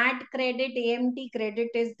credit, MAT credit, AMT credit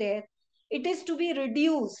is there, it is to be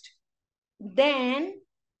reduced. Then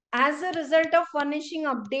as a result of furnishing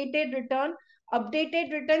updated return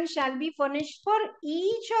shall be furnished for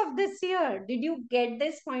each of this year. Did you get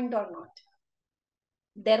this point or not?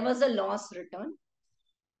 There was a loss return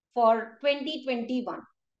for 2021.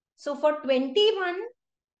 So for 21,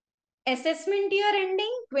 assessment year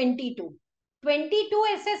ending 22. 22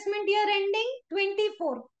 assessment year ending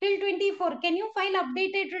 24. Till 24, can you file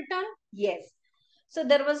updated return? Yes. So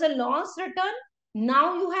there was a loss return.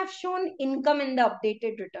 Now you have shown income in the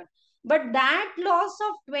updated return. But that loss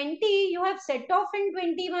of 20, you have set off in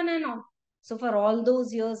 21 and all. So for all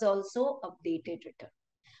those years also updated return.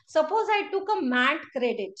 Suppose I took a MAT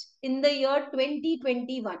credit in the year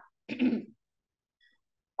 2021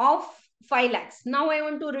 of 5 lakhs. Now I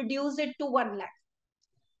want to reduce it to 1 lakh.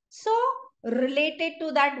 So related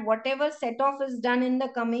to that, whatever set off is done in the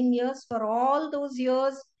coming years, for all those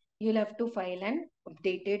years, you'll have to file an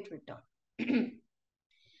updated return.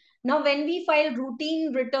 Now, when we file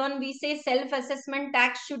routine return, we say self-assessment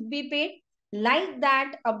tax should be paid. Like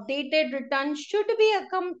that, updated return should be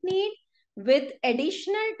accompanied with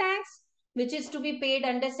additional tax, which is to be paid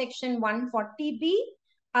under section 140B.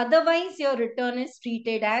 Otherwise, your return is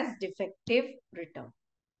treated as defective return.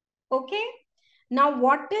 Okay. Now,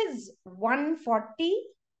 what is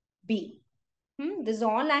 140B? This is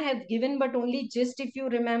all I have given, but only just if you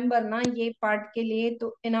remember, na, ye part ke liye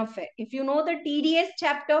to enough hai. If you know the TDS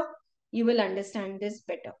chapter, you will understand this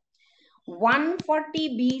better.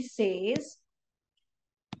 140B says,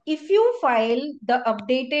 if you file the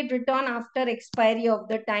updated return after expiry of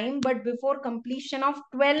the time, but before completion of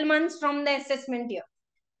 12 months from the assessment year.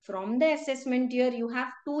 From the assessment year, you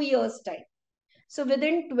have 2 years time. So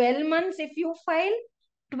within 12 months, if you file,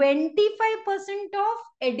 25% of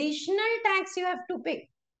additional tax you have to pay.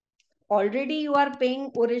 Already you are paying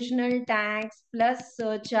original tax plus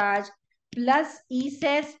surcharge plus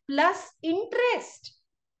ESES plus interest.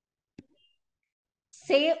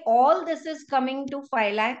 Say all this is coming to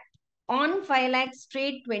 5 lakh. On 5 lakh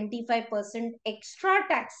straight 25% extra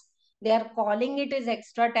tax. They are calling it as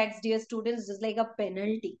extra tax, dear students. It's like a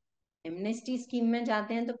penalty. Amnesty scheme में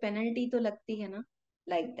जाते हैं तो penalty तो लगती है ना,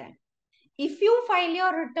 like that. If you file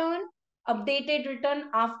your return, updated return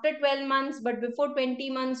after 12 months but before 20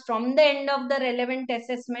 months from the end of the relevant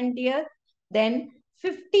assessment year, then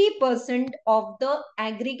 50% of the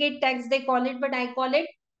aggregate tax they call it, but I call it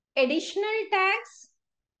additional tax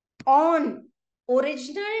on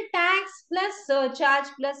original tax plus surcharge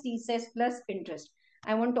plus ESES plus interest.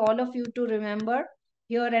 I want all of you to remember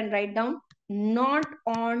here and write down, not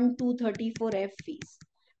on 234F fees.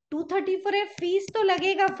 234F fees to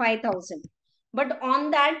lagega 5,000. But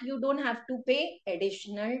on that, you don't have to pay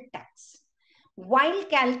additional tax. While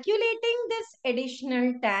calculating this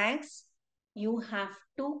additional tax, you have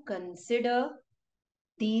to consider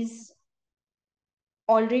these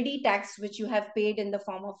already tax which you have paid in the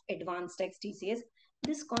form of advance tax TCS.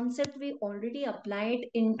 This concept we already applied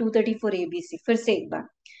in 234 ABC. फिर से एक बार.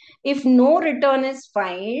 If no return is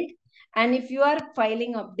filed and if you are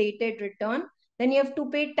filing updated return, then you have to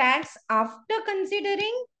pay tax after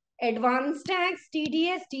considering advance tax,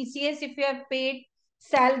 TDS, TCS if you have paid,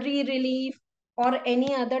 salary relief or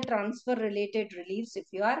any other transfer related reliefs if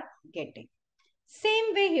you are getting.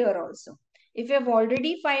 Same way here also. If you have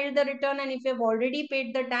already filed the return and if you have already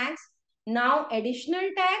paid the tax, now additional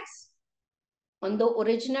tax on the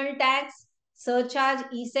original tax, surcharge,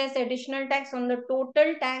 ESES, additional tax on the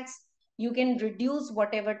total tax, you can reduce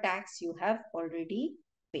whatever tax you have already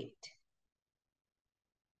paid.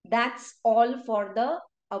 That's all for the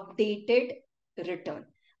updated return.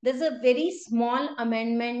 There's a very small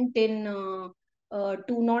amendment in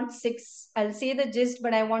 206. I'll say the gist,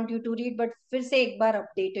 but I want you to read. But फिर से एक बार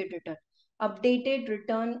updated return. Updated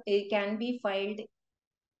return can be filed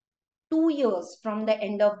 2 years from the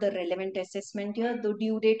end of the relevant assessment year. The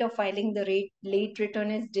due date of filing the late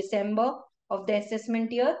return is December of the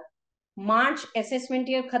assessment year. March assessment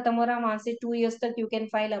year खत्म हो रहा, वहां से 2 years तक you can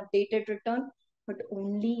file updated return, but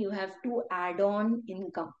only you have to add on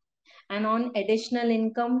income. And on additional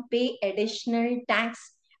income, pay additional tax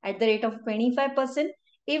at the rate of 25%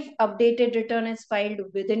 if updated return is filed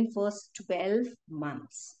within first 12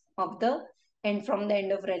 months of the and from the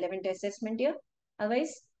end of relevant assessment year.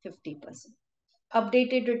 Otherwise, 50%.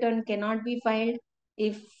 Updated return cannot be filed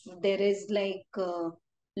if there is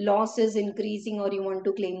loss is increasing or you want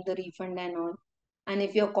to claim the refund and all. And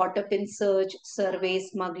if you're caught up in search, surveys,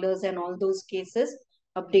 smugglers, and all those cases,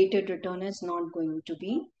 updated return is not going to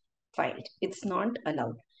be filed. It's not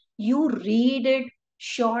allowed. You read it.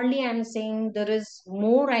 Surely, I'm saying there is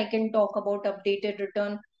more I can talk about updated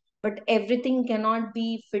return, but everything cannot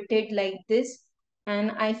be fitted like this.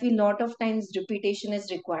 And I feel a lot of times repetition is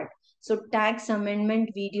required. So, tax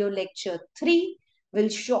amendment video lecture 3 will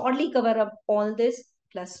surely cover up all this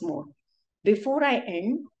plus more. Before I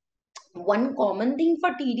end, one common thing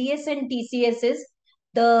for TDS and TCS is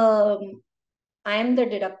the I am the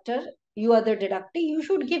deductor, you are the deductor, you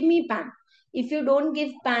should give me PAN. If you don't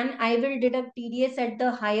give PAN, I will deduct TDS at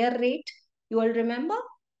the higher rate. You all remember?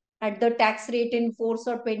 At the tax rate in force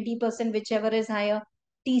or 20%, whichever is higher.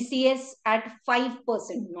 TCS at 5%.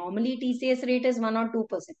 Normally TCS rate is 1 or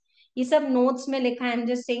 2%. ये सब notes में लिखा है. I'm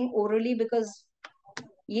just saying orally because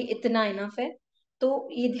ये इतना enough है. तो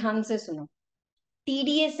ये ध्यान से सुनो.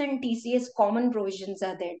 TDS and TCS common provisions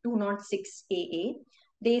are there. 206 AA.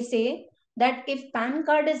 They say that if PAN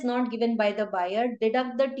card is not given by the buyer,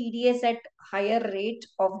 deduct the TDS at higher rate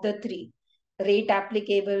of the three. Rate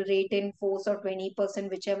applicable, rate in force or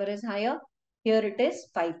 20%, whichever is higher. Here it is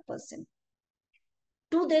 5%.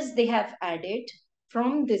 To this they have added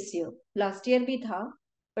from this year. Last year bhi tha,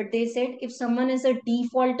 but they said if someone is a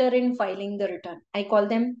defaulter in filing the return, I call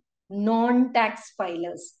them non-tax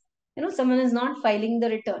filers. You know, someone is not filing the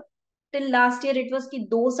return. Till last year it was कि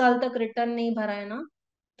 2 साल तक return नहीं भरा है ना,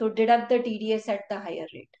 तो deduct the TDS at the higher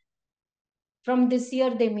rate. From this year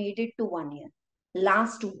they made it to 1 year.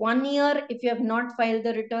 Last 1 year, if you have not filed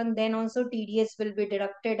the return, then also TDS will be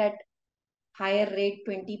deducted at higher rate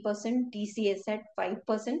 20%, TCS at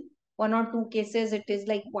 5%. 1 or 2 cases it is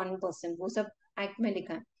like 1%. वो सब act में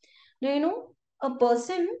लिखा है. Now, you know, a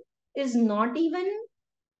person is not even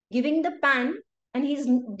giving the PAN and he's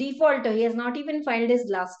defaulter. He has not even filed his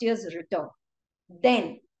last year's return.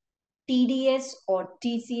 Then TDS or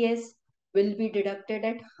TCS will be deducted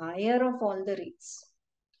at higher of all the rates.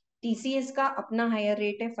 TCS का अपना higher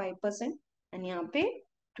rate है 5% and यहाँ पे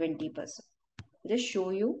 20%. Just show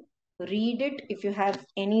you. Read it if you have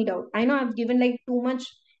any doubt. I know I've given like too much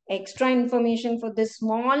extra information for this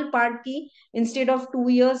small part key. Instead of 2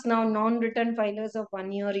 years, now non-return filers of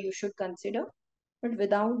 1 year you should consider. But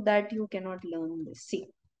without that, you cannot learn this. See,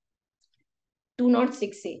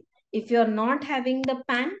 206A. If you are not having the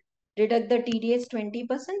PAN, deduct the TDS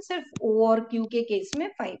 20%, सिर्फ O और Q के case में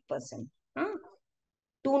 5%.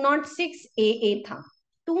 206AA था.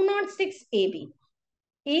 206AB.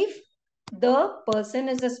 If the person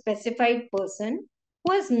is a specified person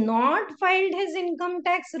who has not filed his income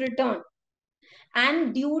tax return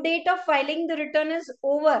and due date of filing the return is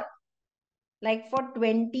over, like for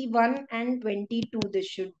 21 and 22 this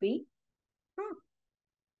should be.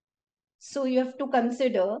 So you have to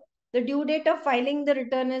consider the due date of filing the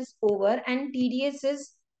return is over and TDS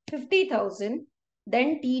is 50,000.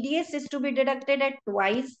 Then TDS is to be deducted at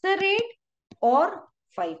twice the rate or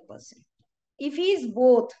 5%. If he is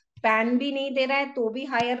both, PAN भी नहीं दे रहा है तो भी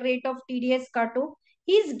higher rate of TDS काटो.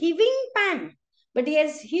 He is giving PAN, but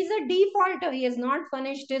he's a defaulter. He has not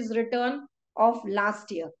furnished his return of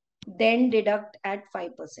last year. Then deduct at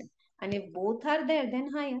 5%. And if both are there,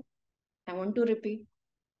 then higher. I want to repeat.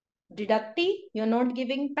 Deductee, you're not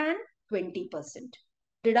giving PAN, 20%.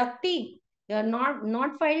 Deductee, you're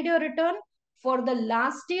not filed your return for the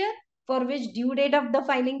last year for which due date of the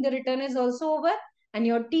filing the return is also over and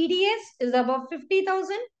your TDS is above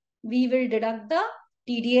 50,000, we will deduct the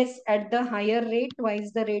TDS at the higher rate,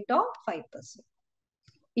 twice the rate of 5%.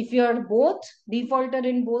 If you are both defaulter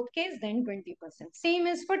in both cases, then 20%. Same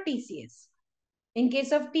is for TCS. In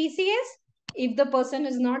case of TCS, if the person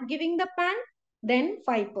is not giving the PAN, then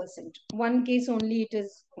 5%. One case only it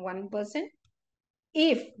is 1%.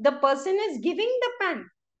 If the person is giving the PAN,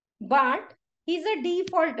 but he's a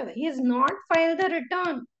defaulter, he has not filed the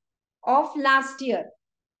return of last year,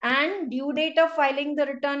 and due date of filing the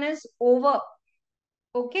return is over.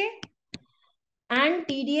 Okay. And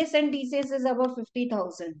TDS and TCS is above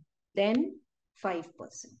 50,000, then 5%.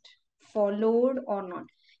 Followed or not.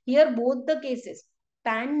 Here both the cases.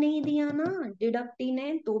 PAN नहीं दिया ना, deductee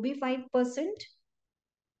ने तो भी 5%.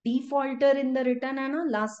 Defaulter in the return है ना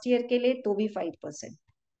last year के लिए तो भी 5%.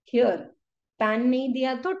 Here PAN नहीं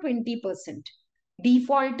दिया तो 20%.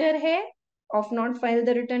 Defaulter है of not file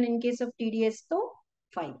the return in case of TDS तो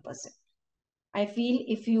 5%. I feel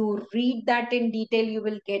if you read that in detail, you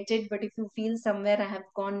will get it. But if you feel somewhere I have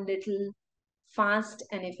gone little fast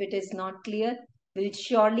and if it is not clear, we'll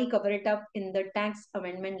surely cover it up in the tax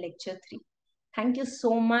amendment lecture 3. Thank you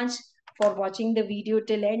so much for watching the video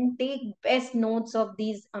till end. Take best notes of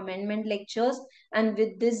these amendment lectures. And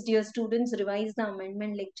with this, dear students, revise the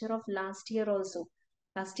amendment lecture of last year also.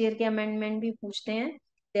 Last year के amendment भी पूछते हैं.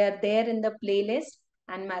 They are there in the playlist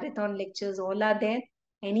and marathon lectures all are there.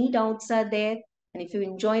 Any doubts are there. And if you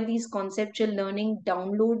enjoy these conceptual learning,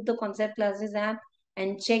 download the Concept Classes app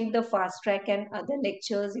and check the fast track and other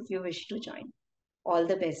lectures if you wish to join. All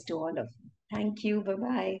the best to all of you. Thank you.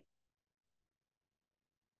 Bye-bye.